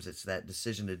times it's that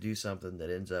decision to do something that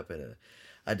ends up in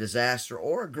a disaster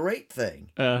or a great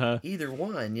thing. Either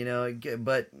one,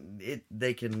 but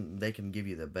they can give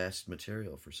you the best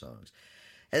material for songs.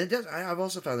 And it does. I've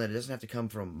also found that it doesn't have to come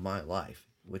from my life,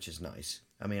 which is nice.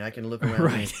 I mean, I can look around.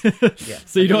 Right.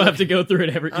 So you don't have to go through it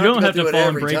every. You don't have to fall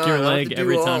and break your leg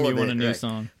every time you want a new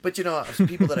song. But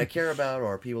people that I care about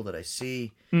or people that I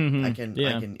see, I can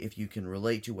if you can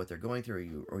relate to what they're going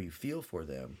through, or you feel for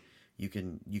them, you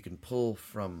can pull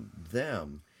from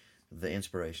them the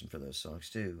inspiration for those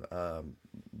songs too.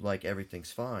 Like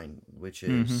 "Everything's Fine," which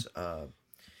is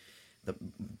the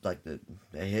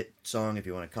hit song, if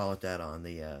you want to call it that, on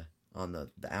the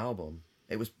album.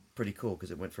 It was pretty cool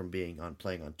because it went from playing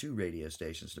on 2 radio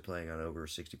stations to playing on over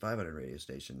 6,500 radio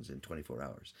stations in 24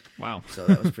 hours. Wow! So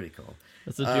that was pretty cool.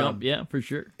 That's a jump, yeah, for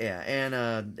sure. Yeah,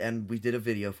 and we did a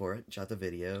video for it. Shot the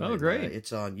video. Oh, great!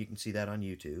 It's on. You can see that on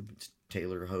YouTube. It's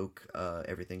Taylor Hoke.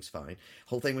 Everything's Fine.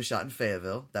 Whole thing was shot in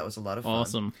Fayetteville. That was a lot of fun.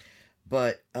 Awesome.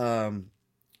 But that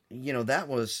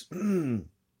was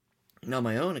not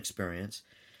my own experience.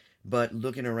 But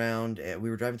looking around,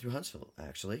 we were driving through Huntsville,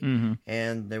 actually,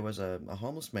 and there was a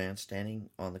homeless man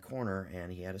standing on the corner,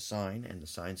 and he had a sign, and the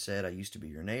sign said, "I used to be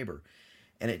your neighbor,"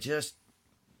 and it just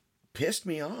pissed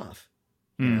me off.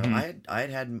 I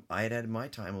had had my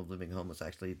time of living homeless.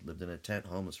 Actually, lived in a tent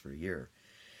homeless for a year,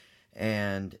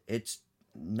 and it's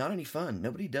not any fun.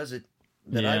 Nobody does it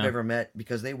that I've ever met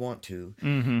because they want to.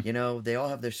 They all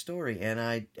have their story,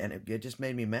 and it just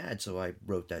made me mad. So I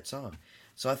wrote that song.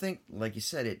 So I think, like you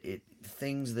said, it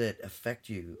things that affect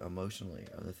you emotionally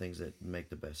are the things that make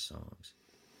the best songs.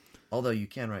 Although you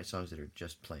can write songs that are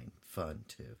just plain fun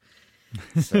too.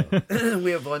 So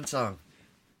we have one song.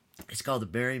 It's called the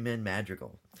Berryman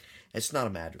Madrigal. It's not a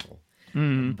madrigal,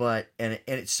 but and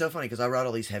it's so funny because I wrote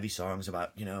all these heavy songs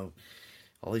about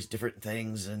all these different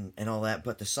things and all that.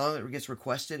 But the song that gets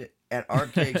requested at our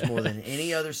gigs more than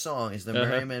any other song is the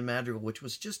Merry Men Madrigal, which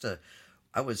was just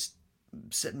I was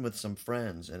sitting with some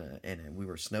friends and we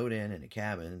were snowed in a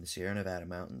cabin in the Sierra Nevada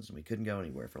mountains, and we couldn't go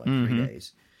anywhere for like 3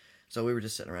 days. So we were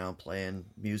just sitting around playing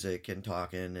music and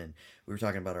talking, and we were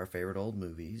talking about our favorite old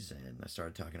movies, and I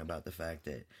started talking about the fact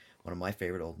that one of my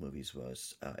favorite old movies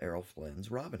was Errol Flynn's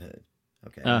Robin Hood.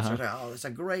 Okay, so I was like, oh, it's a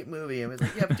great movie. And I was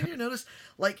like, yeah, but did you notice,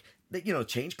 like, that, you know,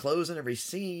 change clothes in every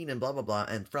scene and blah, blah, blah.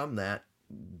 And from that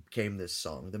came this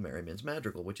song, The Merry Men's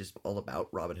Madrigal, which is all about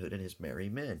Robin Hood and his merry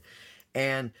men.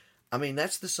 And I mean,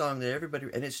 that's the song that everybody,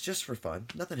 and it's just for fun,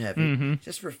 nothing heavy,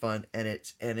 just for fun. And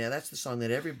that's the song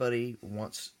that everybody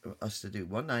wants us to do.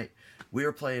 One night we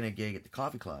were playing a gig at the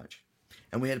Coffee Lodge,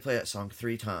 and we had to play that song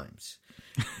 3 times.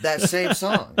 That same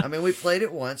song. I mean, we played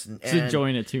it once, and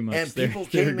enjoying it too much. And people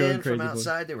came in from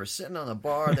outside. They were sitting on the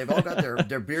bar. They've all got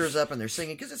their beers up, and they're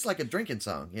singing because it's like a drinking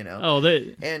song, you know. Oh, there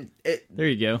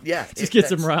you go. Yeah, just gets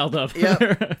them riled up.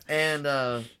 Yeah,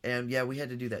 and yeah, we had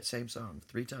to do that same song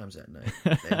 3 times that night.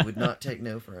 They would not take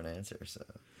no for an answer. So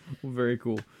very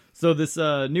cool. So this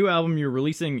new album you're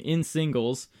releasing in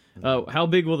singles. How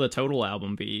big will the total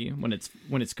album be when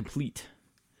it's complete?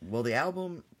 Well, the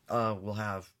album will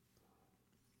have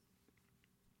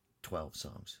 12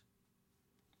 songs.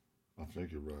 I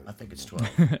think you're right. I think it's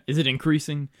 12. Is it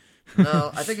increasing?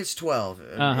 No, I think it's 12.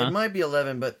 It might be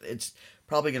 11, but it's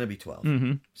probably going to be 12.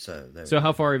 Mm-hmm. So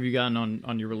how far have you gotten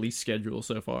on your release schedule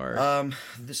so far?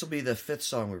 This will be the 5th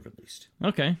song we've released.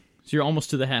 Okay. So you're almost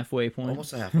to the halfway point.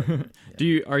 Almost the halfway point.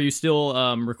 Yeah. Are you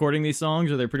still recording these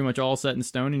songs, or are they pretty much all set in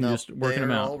stone and you're just working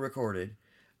them out? They're all recorded.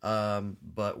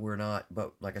 But we're not,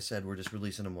 but like I said, we're just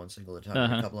releasing them one single at a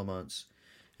time in a couple of months.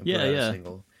 And put out a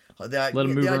single. The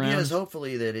idea is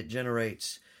hopefully that it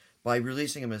generates, by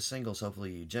releasing them as singles, hopefully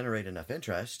you generate enough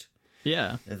interest.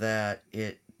 Yeah. That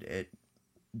it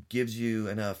gives you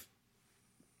enough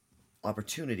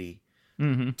opportunity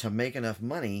to make enough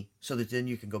money so that then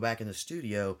you can go back in the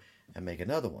studio and make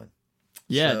another one.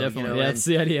 Yeah, definitely. You know, that's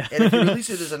the idea. And if you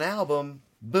release it as an album,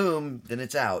 boom, then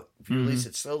it's out. If you release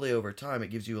it slowly over time,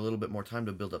 it gives you a little bit more time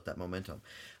to build up that momentum.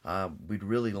 We'd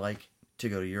really like to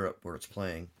go to Europe where it's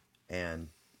playing and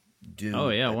do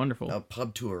wonderful. A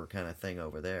pub tour kind of thing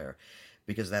over there,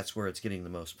 because that's where it's getting the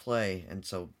most play. And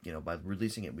so, you know, by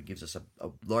releasing it gives us a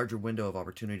larger window of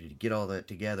opportunity to get all that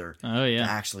together to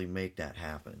actually make that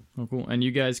happen. Oh, cool. And you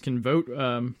guys can vote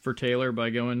for Taylor by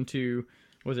going to,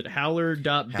 was it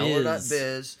howler.biz?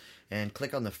 Howler.biz, and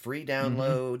click on the free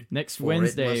download. Next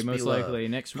Wednesday, most likely.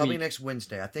 Next week. Probably next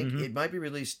Wednesday. I think it might be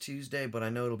released Tuesday, but I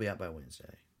know it'll be out by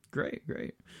Wednesday. Great.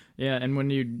 Yeah, and when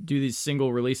you do these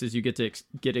single releases, you get to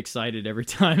get excited every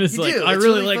time. It's I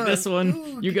really like this one.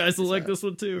 Ooh, you guys will like this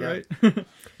one too, right?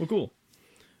 Well, cool.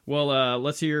 Well,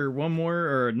 let's hear one more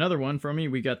or another one from you.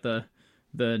 We got the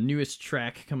newest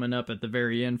track coming up at the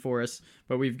very end for us,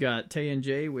 but we've got Tay and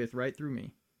Jay with Right Through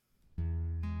Me.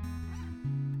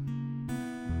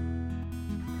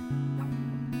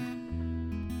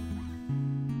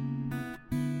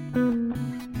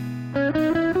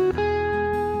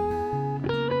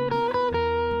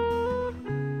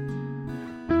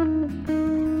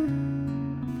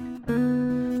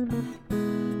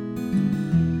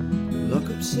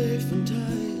 Safe and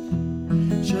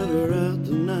tight, shutter out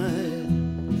the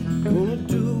night. Gonna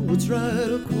do what's right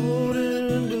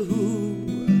according to who.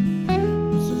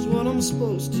 This is what I'm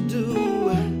supposed to do.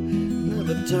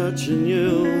 Never touching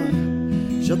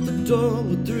you. Shut the door,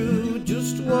 we're through,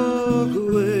 just walk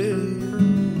away.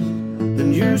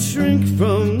 And you shrink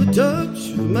from the touch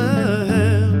of my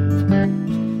hand,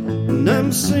 and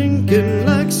I'm sinking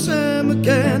like Sam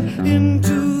again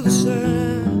into the sand.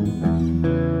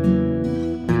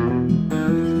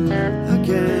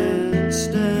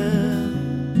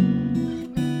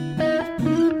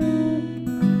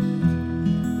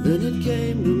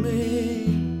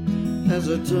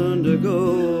 I turned to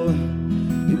go,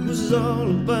 it was all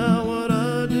about what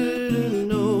I didn't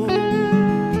know,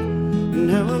 and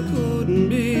how I couldn't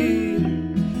be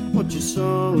what you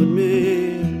saw in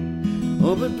me.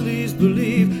 Oh, but please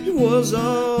believe it was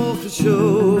all for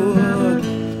sure,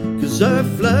 'cause I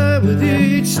fly with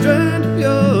each strand of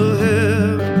your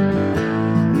hair,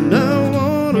 and I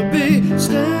wanna be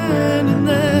standing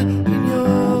there in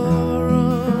your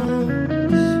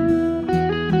arms.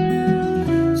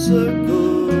 Circle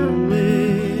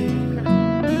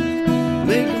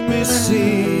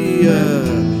see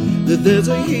that there's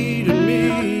a heat in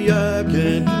me I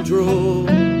can't control,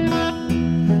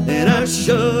 and I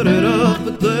shut it off,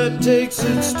 but that takes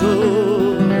its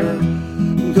toll,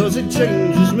 'cause it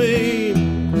changes me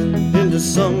into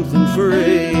something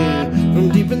free. from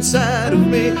deep inside of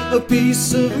me, a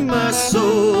piece of my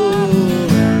soul.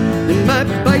 It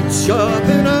might bite sharp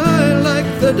and I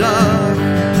like the dark,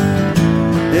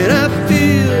 and I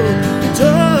feel the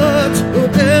touch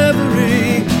of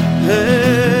every hand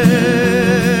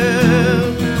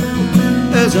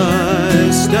as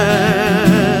I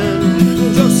stand,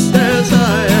 just as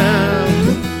I am.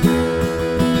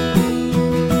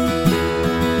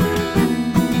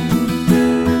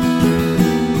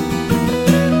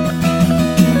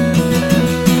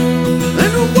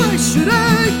 And why should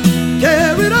I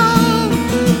care at all?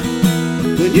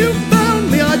 When you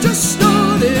found me, I just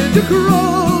started to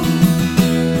crawl.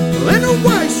 And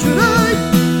why should I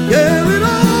care at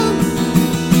all?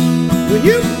 When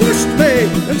you pushed me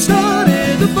and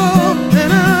started to fall,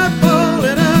 and I fall,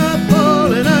 and I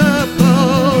fall, and I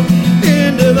fall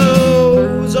into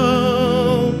those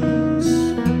arms.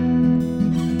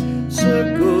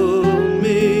 Circle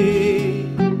me,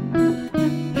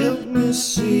 help me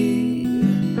see.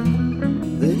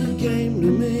 Then it came to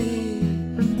me,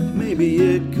 maybe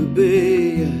it could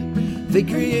be they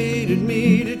created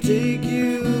me to take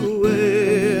you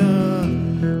away,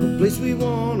 the place we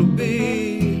want to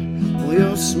be. Well,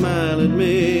 your smile at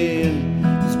me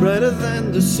is brighter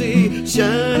than the sea,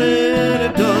 shining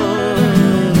at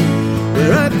dawn,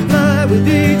 where I fly with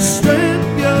each strand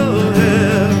of your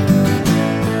hair.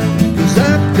 'Cause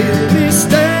I feel me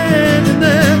standing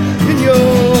there in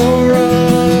your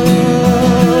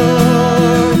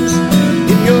arms,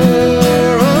 in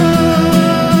your arms.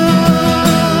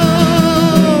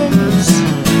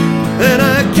 And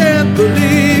I can't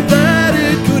believe that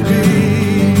it could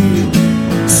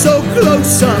be so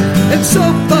close up and so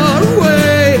far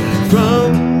away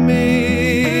from me.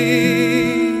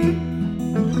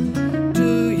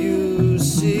 Do you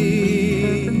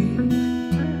see?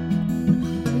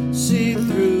 See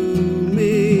through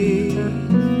me.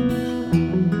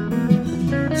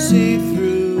 See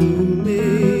through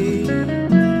me.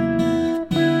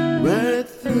 Right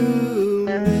through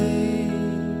me.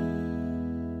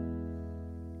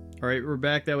 All right, we're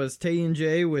back. That was Tay and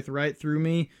Jay with Right Through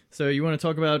Me. So you want to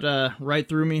talk about Right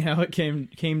Through Me, how it came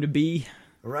to be?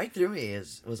 Right Through Me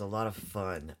was a lot of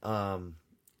fun.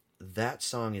 That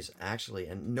song is actually,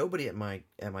 and nobody at my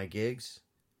gigs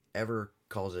ever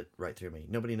calls it Right Through Me.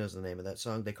 Nobody knows the name of that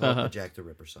song. They call it the Jack the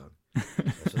Ripper song.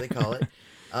 That's what they call it,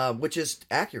 which is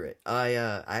accurate.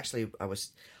 I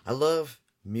love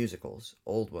musicals,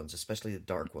 old ones, especially the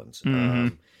dark ones.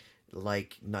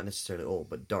 Like, not necessarily old,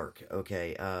 but dark.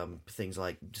 Okay, things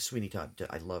like Sweeney Todd.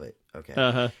 I love it.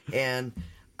 Okay, and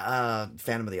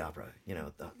Phantom of the Opera. You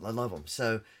know, I love them.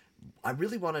 So I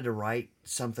really wanted to write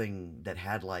something that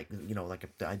had the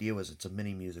idea was it's a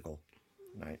mini musical,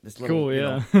 right? This little Cool,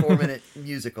 yeah. 4-minute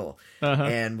musical,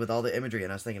 and with all the imagery.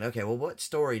 And I was thinking, okay, well, what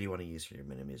story do you want to use for your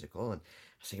mini musical? And I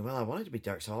was thinking, well, I want it to be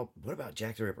dark. So what about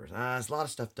Jack the Ripper? There's a lot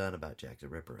of stuff done about Jack the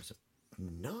Ripper. I said,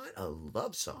 not a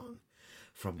love song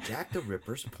from Jack the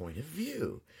Ripper's point of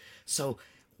view. So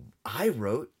I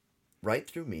wrote Right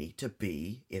Through Me to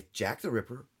be, if Jack the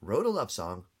Ripper wrote a love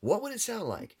song, what would it sound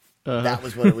like? That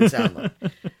was what it would sound like.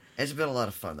 And it's been a lot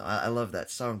of fun, though. I love that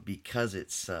song because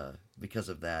it's because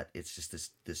of that. It's just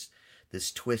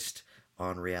this twist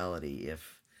on reality.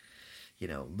 If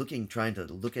trying to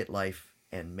look at life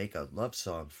and make a love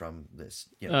song from this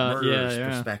murderer's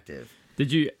perspective.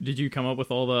 Did you come up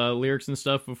with all the lyrics and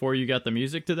stuff before you got the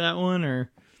music to that one, or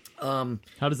how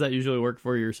does that usually work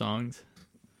for your songs?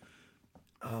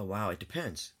 Oh wow, it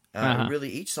depends. Really,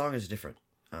 each song is different.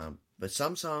 But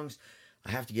some songs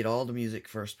I have to get all the music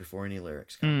first before any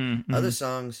lyrics come. Other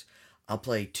songs, I'll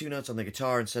play 2 notes on the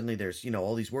guitar and suddenly there's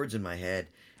all these words in my head,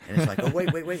 and it's like, oh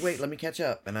wait, let me catch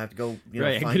up, and I have to go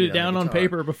right, find get it down on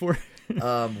paper before.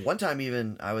 One time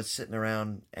even I was sitting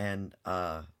around and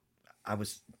I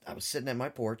was sitting at my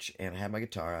porch and I had my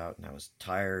guitar out and I was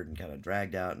tired and kind of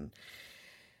dragged out and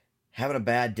having a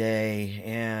bad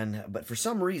day, but for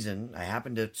some reason I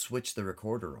happened to switch the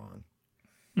recorder on,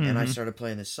 and I started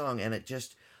playing this song, and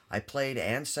I played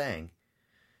and sang,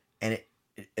 and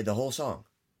the whole song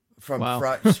from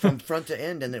front to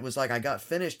end, and it was like I got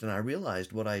finished and I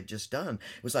realized what I had just done.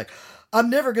 It was like, I'm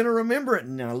never gonna remember it,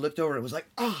 and I looked over and it was like,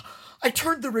 I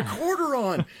turned the recorder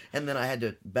on, and then I had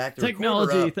to back the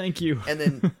technology recorder up, thank you, and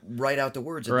then write out the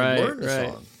words and learn the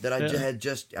song that I had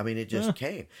just. I mean, it just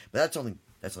came, but that's only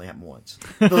happened once.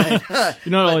 But,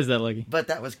 you're not always that lucky. But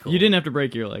that was cool. You didn't have to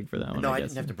break your leg for that one. No, I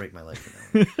didn't have to break my leg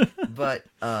for that one. But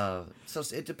so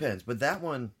it depends. But that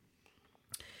one,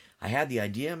 I had the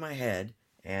idea in my head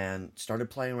and started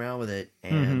playing around with it,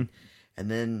 and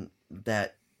then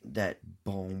that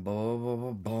boom boom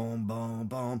boom boom boom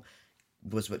boom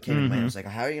was what came to mind. I was like,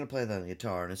 how are you going to play that on the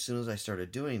guitar? And as soon as I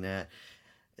started doing that,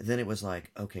 then it was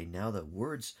like, okay, now the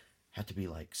words have to be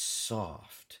like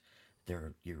soft.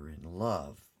 You're in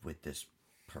love with this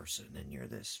person, and you're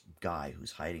this guy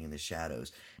who's hiding in the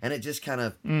shadows, and it just kind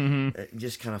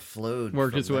of flowed,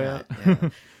 worked its way out. Yeah.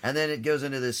 And then it goes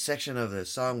into this section of the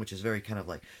song which is very kind of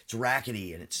like, it's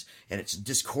rackety and it's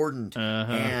discordant,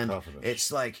 and Confidence. it's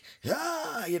like,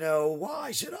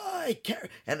 why should I care?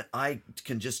 And I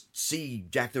can just see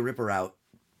Jack the Ripper out,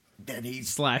 and he's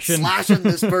slashing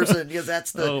this person, because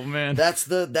that's the oh man, that's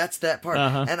that part.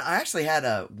 And I actually had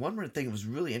one more thing that was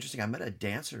really interesting. I met a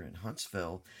dancer in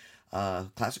Huntsville,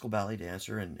 classical ballet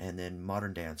dancer, and then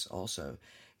modern dance also.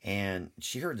 And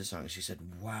she heard the song and she said,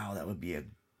 "Wow, that would be a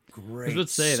great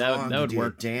song that would to do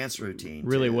work a dance routine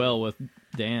really to." well with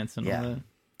dance and all that."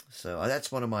 So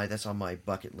that's on my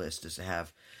bucket list, is to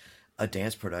have a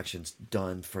dance production's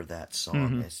done for that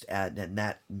song, and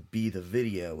that be the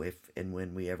video if and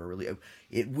when we ever really.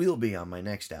 It will be on my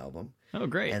next album. Oh,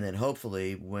 great! And then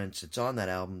hopefully, once it's on that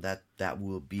album, that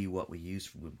will be what we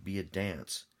use, will be a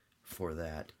dance for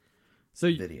that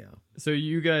video. So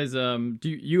you guys,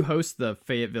 you host the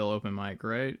Fayetteville open mic,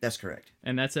 right? That's correct.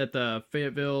 And that's at the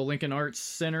Fayetteville Lincoln Arts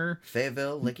Center.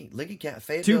 Fayetteville Lincoln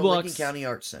County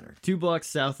Arts Center. 2 blocks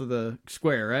south of the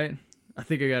square, right? I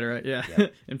think I got it right. Yeah.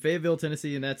 Yep. In Fayetteville,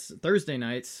 Tennessee, and that's Thursday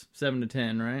nights, 7 to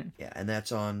 10, right? Yeah, and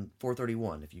that's on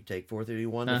 431. If you take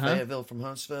 431 to Fayetteville from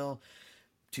Huntsville,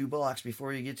 2 blocks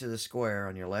before you get to the square,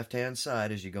 on your left-hand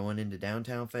side as you're going into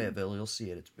downtown Fayetteville, you'll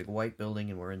see it. It's a big white building,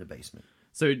 and we're in the basement.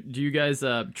 So do you guys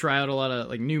try out a lot of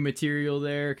like new material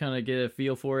there, kind of get a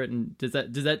feel for it, and does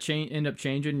that end up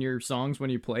changing your songs when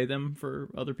you play them for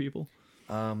other people?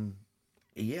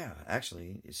 Yeah,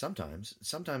 actually, sometimes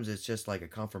it's just like a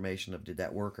confirmation of did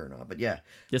that work or not. But yeah,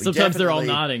 sometimes they're all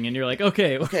nodding, and you're like,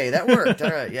 okay, that worked.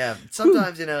 All right, yeah.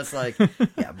 Sometimes it's like,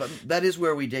 yeah, but that is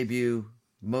where we debut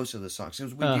most of the songs.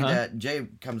 Since we do that, Jay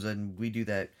comes in, we do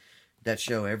that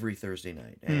show every Thursday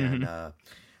night, and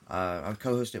I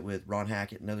co-host it with Ron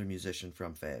Hackett, another musician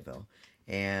from Fayetteville,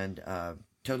 and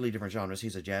totally different genres.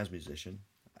 He's a jazz musician.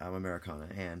 I'm Americana,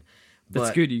 and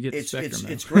that's good. You get the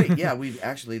spectrum. It's great. Yeah,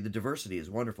 the diversity is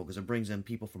wonderful because it brings in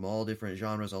people from all different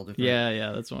genres, all different.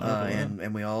 Yeah, that's wonderful.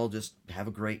 And we all just have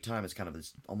a great time. It's kind of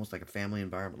almost like a family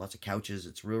environment. Lots of couches.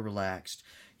 It's real relaxed.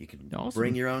 You can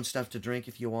bring your own stuff to drink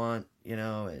if you want.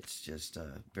 It's just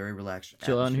very relaxed.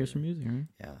 Chill out and hear some music, right?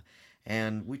 Yeah.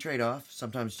 And we trade off.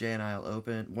 Sometimes Jay and I will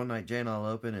open. One night Jay and I will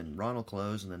open and Ron will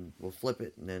close, and then we'll flip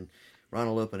it, and then Ron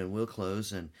will open and we'll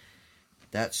close. And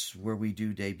that's where we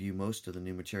do debut most of the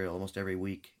new material. Almost every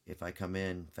week, if I come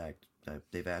in fact,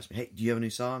 they've asked me, "Hey, do you have a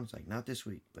new song?" It's like, "Not this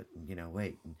week, but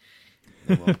wait." And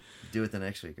we'll do it the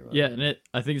next week or whatever. Yeah, and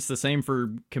I think it's the same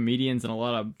for comedians and a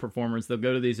lot of performers. They'll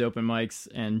go to these open mics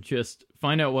and just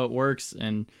find out what works.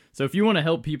 And so if you want to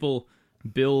help people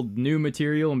build new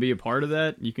material and be a part of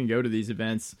that, you can go to these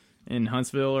events in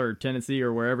Huntsville or Tennessee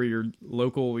or wherever your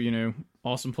local,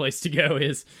 awesome place to go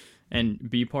is,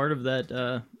 and be part of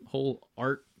that whole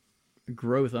art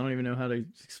growth. I don't even know how to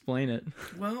explain it.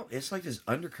 Well, it's like this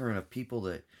undercurrent of people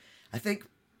that I think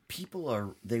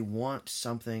they want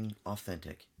something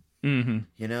authentic. Mm-hmm.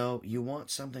 You want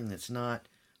something that's not,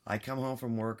 I come home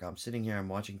from work, I'm sitting here, I'm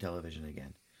watching television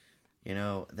again.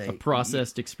 A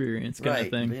processed experience kind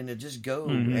of thing. And it just go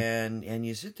and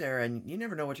you sit there and you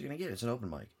never know what you're going to get. It's an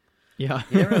open mic. Yeah.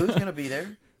 You never know who's going to be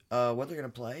there, what they're going to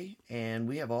play, and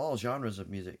we have all genres of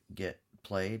music get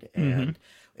played, and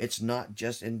it's not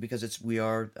just because we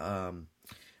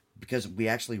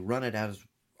actually run it as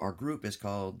our group is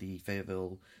called the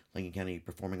Fayetteville Lincoln County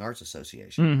Performing Arts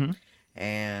Association,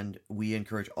 and we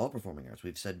encourage all performing arts.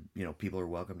 We've said people are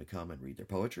welcome to come and read their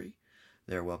poetry.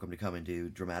 They're welcome to come and do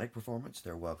dramatic performance.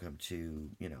 They're welcome to,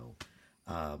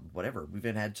 whatever. We've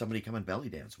even had somebody come and belly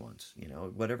dance once,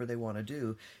 whatever they want to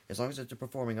do. As long as it's a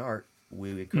performing art,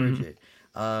 we encourage it.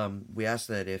 We ask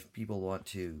that if people want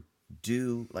to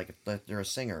do, like if they're a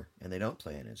singer and they don't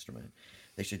play an instrument,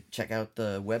 they should check out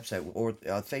the website or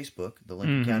Facebook, the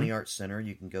Lincoln County Arts Center.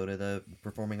 You can go to the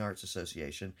Performing Arts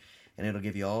Association, and it'll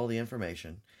give you all the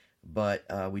information. But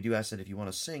we do ask that if you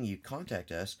want to sing, you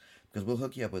contact us, because we'll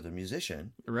hook you up with a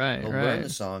musician. Right, We'll learn the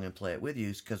song and play it with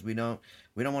you, because we don't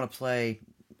want to play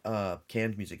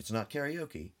canned music. It's not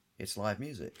karaoke. It's live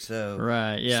music. So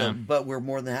right, yeah. But we're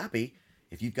more than happy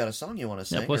if you've got a song you want to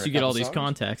sing. Yeah, plus you get all these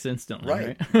contacts instantly.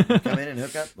 Right. Come in and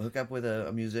hook up with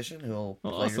a musician who'll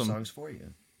play your songs for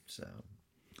you. So.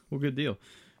 Well, good deal.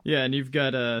 Yeah, and you've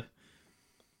got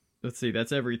let's see,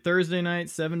 that's every Thursday night,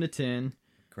 7 to 10.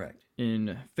 Correct.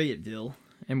 In Fayetteville.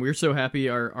 And we're so happy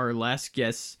our last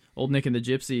guests Old Nick and the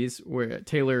Gypsies, where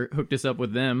Taylor hooked us up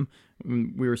with them.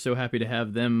 We were so happy to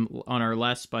have them on our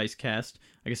last Spice cast.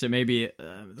 I guess it may be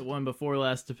the one before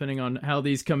last, depending on how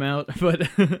these come out. But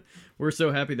we're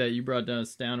so happy that you brought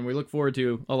us down, and we look forward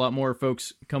to a lot more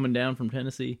folks coming down from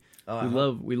Tennessee.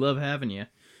 We love having you.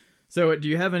 So, do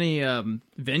you have any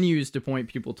venues to point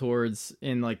people towards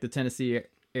in like the Tennessee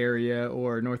area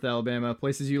or North Alabama?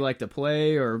 Places you like to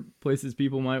play, or places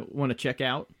people might want to check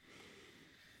out?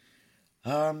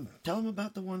 Tell them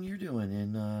about the one you're doing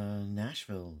in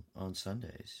Nashville on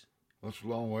Sundays. That's a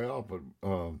long way off, but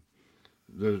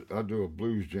I do a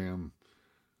blues jam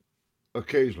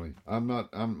occasionally.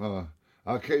 I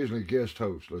occasionally guest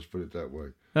host. Let's put it that way.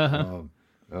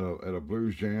 At a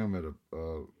blues jam at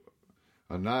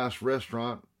a nice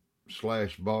restaurant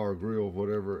 / bar, grill,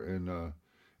 whatever in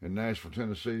Nashville,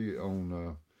 Tennessee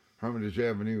on Hermitage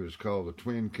Avenue. It's called the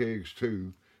Twin Kegs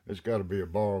 2. It's got to be a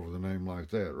bar with a name like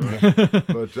that, right?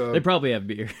 But they probably have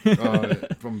beer.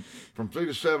 from 3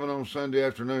 to 7 on Sunday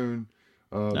afternoon,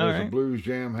 there's a blues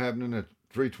jam happening at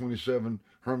 327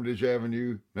 Hermitage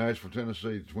Avenue, Nashville,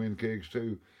 Tennessee. The Twin Kegs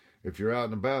 2. If you're out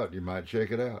and about, you might check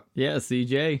it out. Yeah,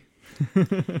 CJ.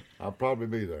 I'll probably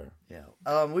be there.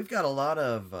 Yeah, we've got a lot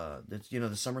of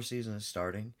the summer season is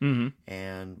starting,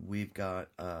 and we've got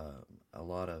a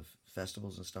lot of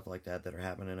festivals and stuff like that are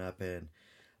happening up in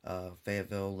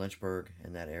Fayetteville, Lynchburg,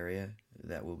 and that area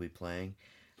that we'll be playing.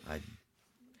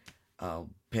 I'll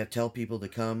tell people to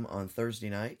come on Thursday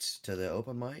nights to the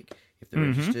open mic if they're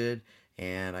interested,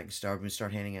 and I can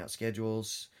start handing out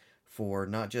schedules for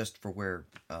not just for where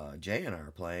Jay and I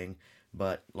are playing,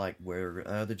 but like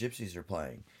where the Gypsies are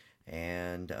playing,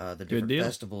 and the different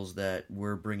festivals that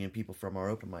we're bringing people from our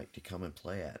open mic to come and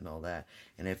play at and all that.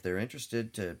 And if they're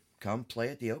interested to come play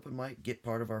at the open mic, get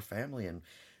part of our family, and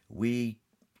we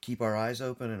keep our eyes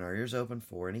open and our ears open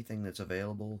for anything that's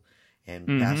available, and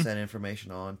pass that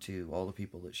information on to all the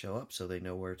people that show up so they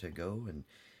know where to go, and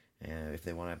if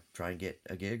they want to try and get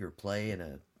a gig or play in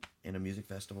a music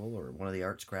festival or one of the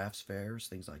arts crafts fairs,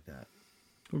 things like that.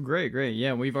 Well, great.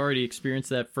 Yeah, we've already experienced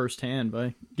that firsthand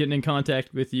by getting in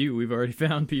contact with you. We've already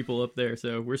found people up there,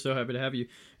 so we're so happy to have you.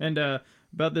 And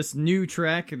about this new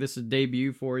track, this is a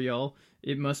debut for y'all,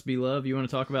 It Must Be Love. You want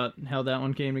to talk about how that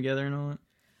one came together and all that?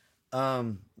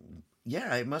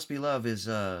 Yeah, It Must Be Love is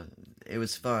it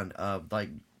was fun. Like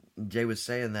Jay was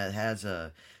saying,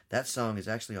 that song is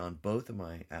actually on both of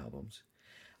my albums.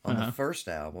 On the first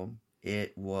album,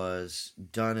 it was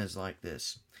done as like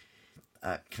this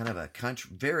kind of a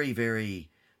country, very, very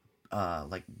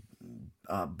like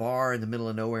bar in the middle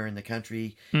of nowhere in the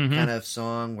country kind of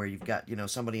song where you've got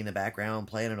somebody in the background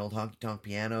playing an old honky tonk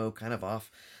piano kind of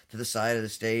off to the side of the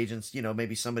stage, and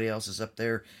maybe somebody else is up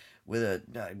there with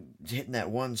hitting that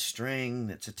one string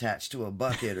that's attached to a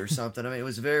bucket or something. I mean, it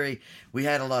was we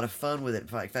had a lot of fun with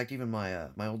it. In fact, even my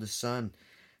oldest son,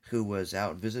 who was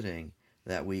out visiting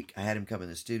that week, I had him come in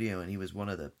the studio, and he was one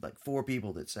of the 4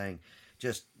 people that sang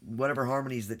just whatever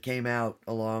harmonies that came out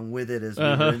along with it as we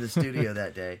were in the studio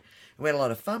that day. And we had a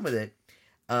lot of fun with it.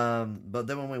 But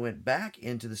then when we went back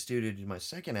into the studio to do my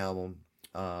second album,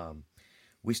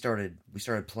 we started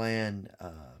playing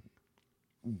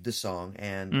this song,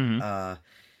 and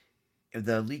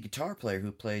the lead guitar player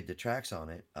who played the tracks on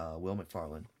it, Will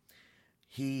McFarland,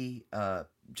 he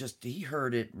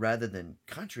heard it rather than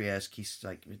country-esque. He's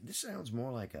like, this sounds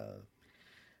more like a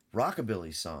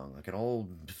rockabilly song, like an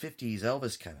old 50s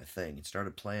Elvis kind of thing, and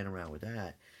started playing around with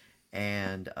that,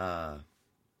 and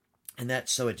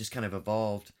so it just kind of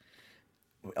evolved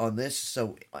on this.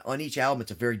 So on each album,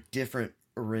 it's a very different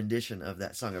rendition of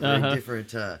that song, a very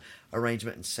different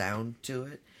arrangement and sound to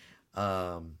it.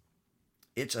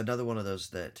 It's another one of those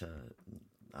that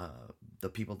the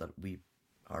people that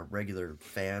are regular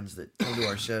fans that come to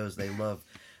our shows, they love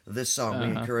this song.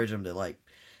 We encourage them to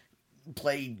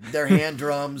play their hand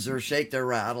drums or shake their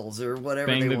rattles or whatever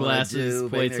bang they the want to do.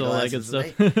 Plates, all that good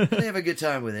stuff. They have a good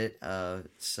time with it.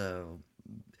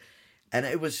 And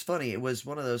it was funny. It was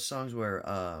one of those songs where,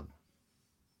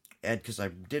 and because I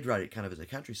did write it kind of as a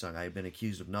country song, I had been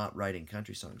accused of not writing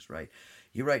country songs, right?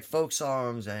 You write folk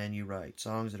songs and you write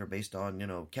songs that are based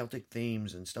on, Celtic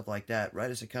themes and stuff like that.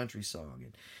 Write us a country song.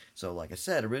 And so, like I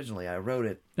said, originally I wrote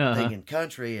it thinking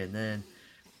country, and then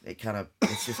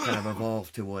it's just kind of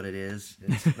evolved to what it is.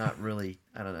 It's not really,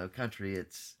 I don't know, country.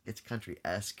 It's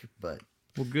country-esque, but...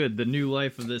 Well, good. The new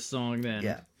life of this song, then.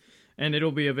 Yeah. And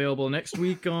it'll be available next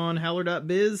week on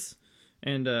Howler.biz,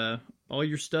 and all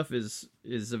your stuff is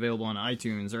available on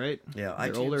iTunes, right? Yeah,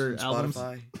 iTunes, older and albums.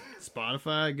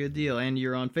 Spotify, good deal. And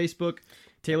you're on Facebook,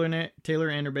 Taylor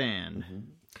and her band.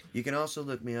 You can also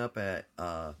look me up at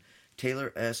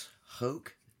Taylor S.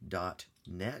 Hoke,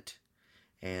 spicedash.net,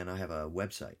 and I have a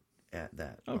website at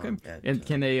that. Okay. And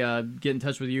can they get in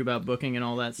touch with you about booking and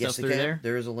all that stuff yes, they through can. there?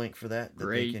 There is a link for that.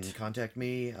 Great. They can contact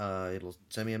me. It'll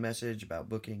send me a message about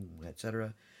booking,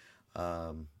 etc.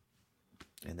 And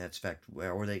that's fact.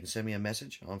 Or they can send me a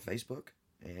message on Facebook,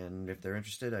 and if they're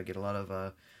interested, I get a lot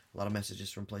of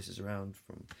messages from places around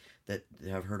that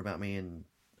have heard about me and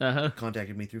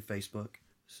contacted me through Facebook.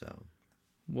 So,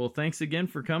 well, thanks again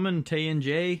for coming, Tay and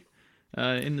Jay,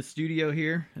 in the studio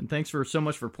here, and thanks for so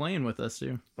much for playing with us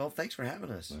too. Well, thanks for having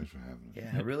us. Thanks for having us.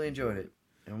 Yeah, I really enjoyed it,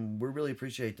 and we really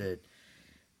appreciate that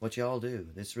what y'all do.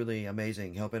 It's really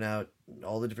amazing, helping out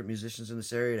all the different musicians in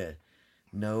this area to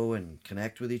know and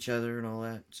connect with each other and all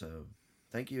that. So,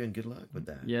 thank you and good luck with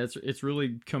that. Yeah, it's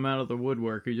really come out of the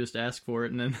woodwork. We just asked for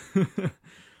it, and then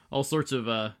all sorts of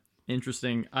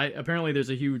interesting. Apparently there's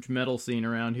a huge metal scene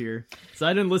around here, so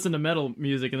I didn't listen to metal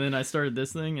music, and then I started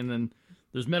this thing, and then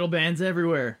there's metal bands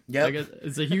everywhere. Yeah,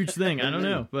 it's a huge thing. I don't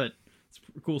know, but it's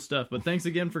cool stuff. But thanks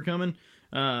again for coming.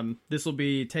 This will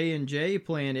be Tay and Jay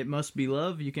playing "It Must Be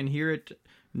Love." You can hear it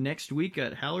next week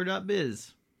at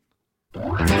Howler.biz.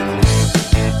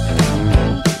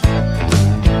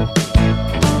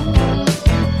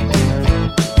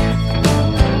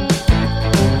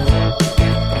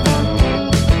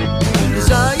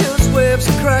 Desire's waves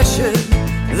are crashing,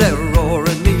 they're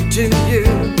roaring me to you.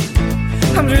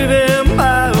 I'm driven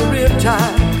by a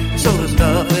riptide, so there's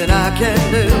nothing I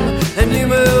can do. And you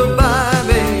move by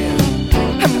me,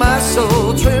 and my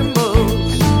soul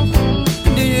trembles.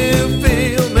 Do you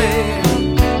feel me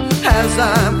as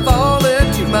I'm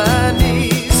falling to my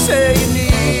knees? Say you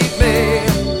need me,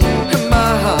 and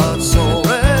my heart's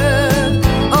soaring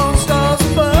on stars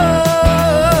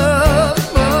above.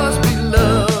 It must be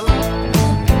love.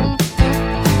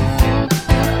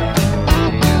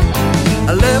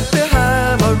 I left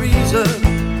behind my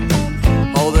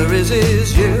reason, all there is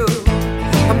you.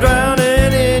 I'm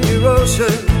drowning in your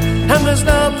ocean, and there's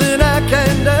nothing I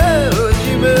can do. As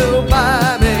you move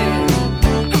by me,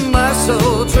 my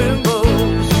soul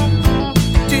trembles.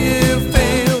 Do you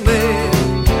feel me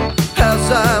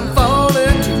as I'm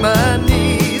falling to my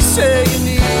knees? Say you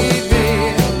need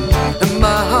me, and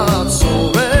my heart's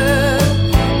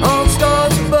soaring on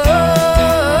stars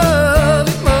above.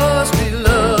 It must be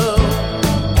love.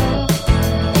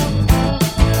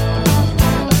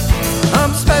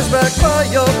 I'm smashed back by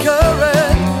your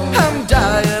current, I'm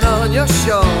dying on your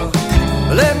shore.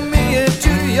 Let me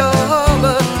into your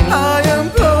harbor, I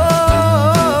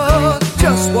implore.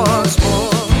 Just once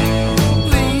more,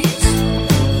 please.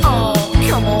 Oh,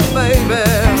 come on, baby.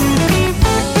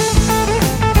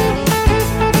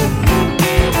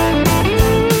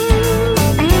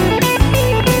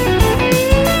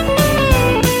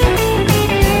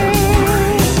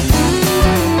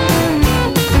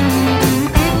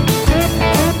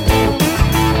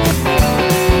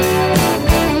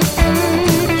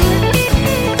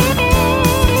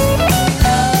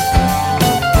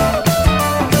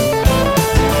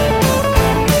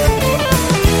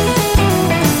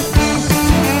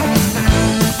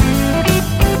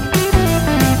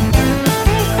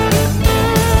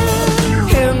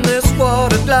 In this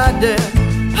water gliding,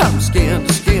 I'm skin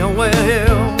to skin with you.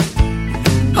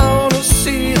 On the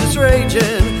sea that's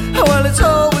raging, well, it's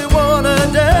all we wanna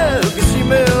do. 'Cause you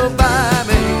move by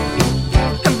me,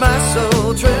 and my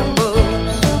soul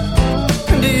trembles.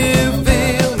 Do you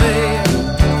feel me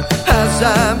as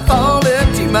I'm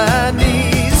falling to my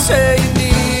knees? Say you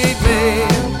need me,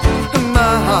 and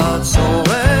my heart's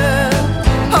soaring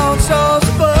on stars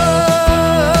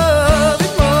above.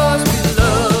 It must be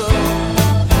love.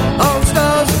 On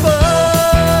stars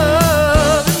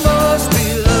above, it must be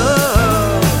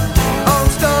love. On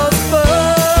stars above,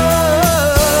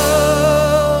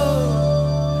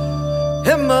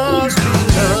 it must be love.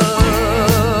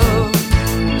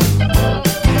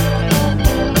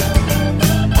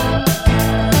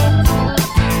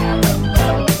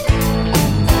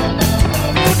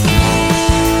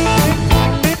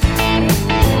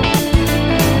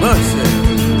 Mercy.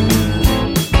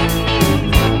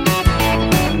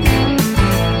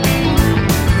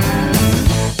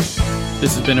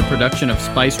 This has been a production of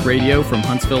Spice Radio from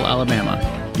Huntsville, Alabama.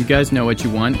 You guys know what you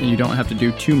want, and you don't have to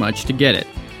do too much to get it.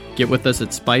 Get with us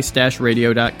at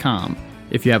spice-radio.com.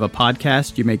 If you have a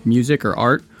podcast, you make music or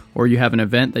art, or you have an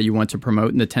event that you want to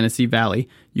promote in the Tennessee Valley,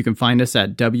 you can find us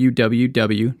at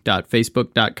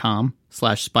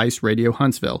www.facebook.com/Spice Radio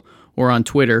Huntsville or on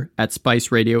Twitter at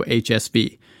Spice Radio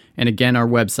HSV. And again, our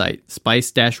website,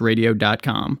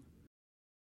 spice-radio.com.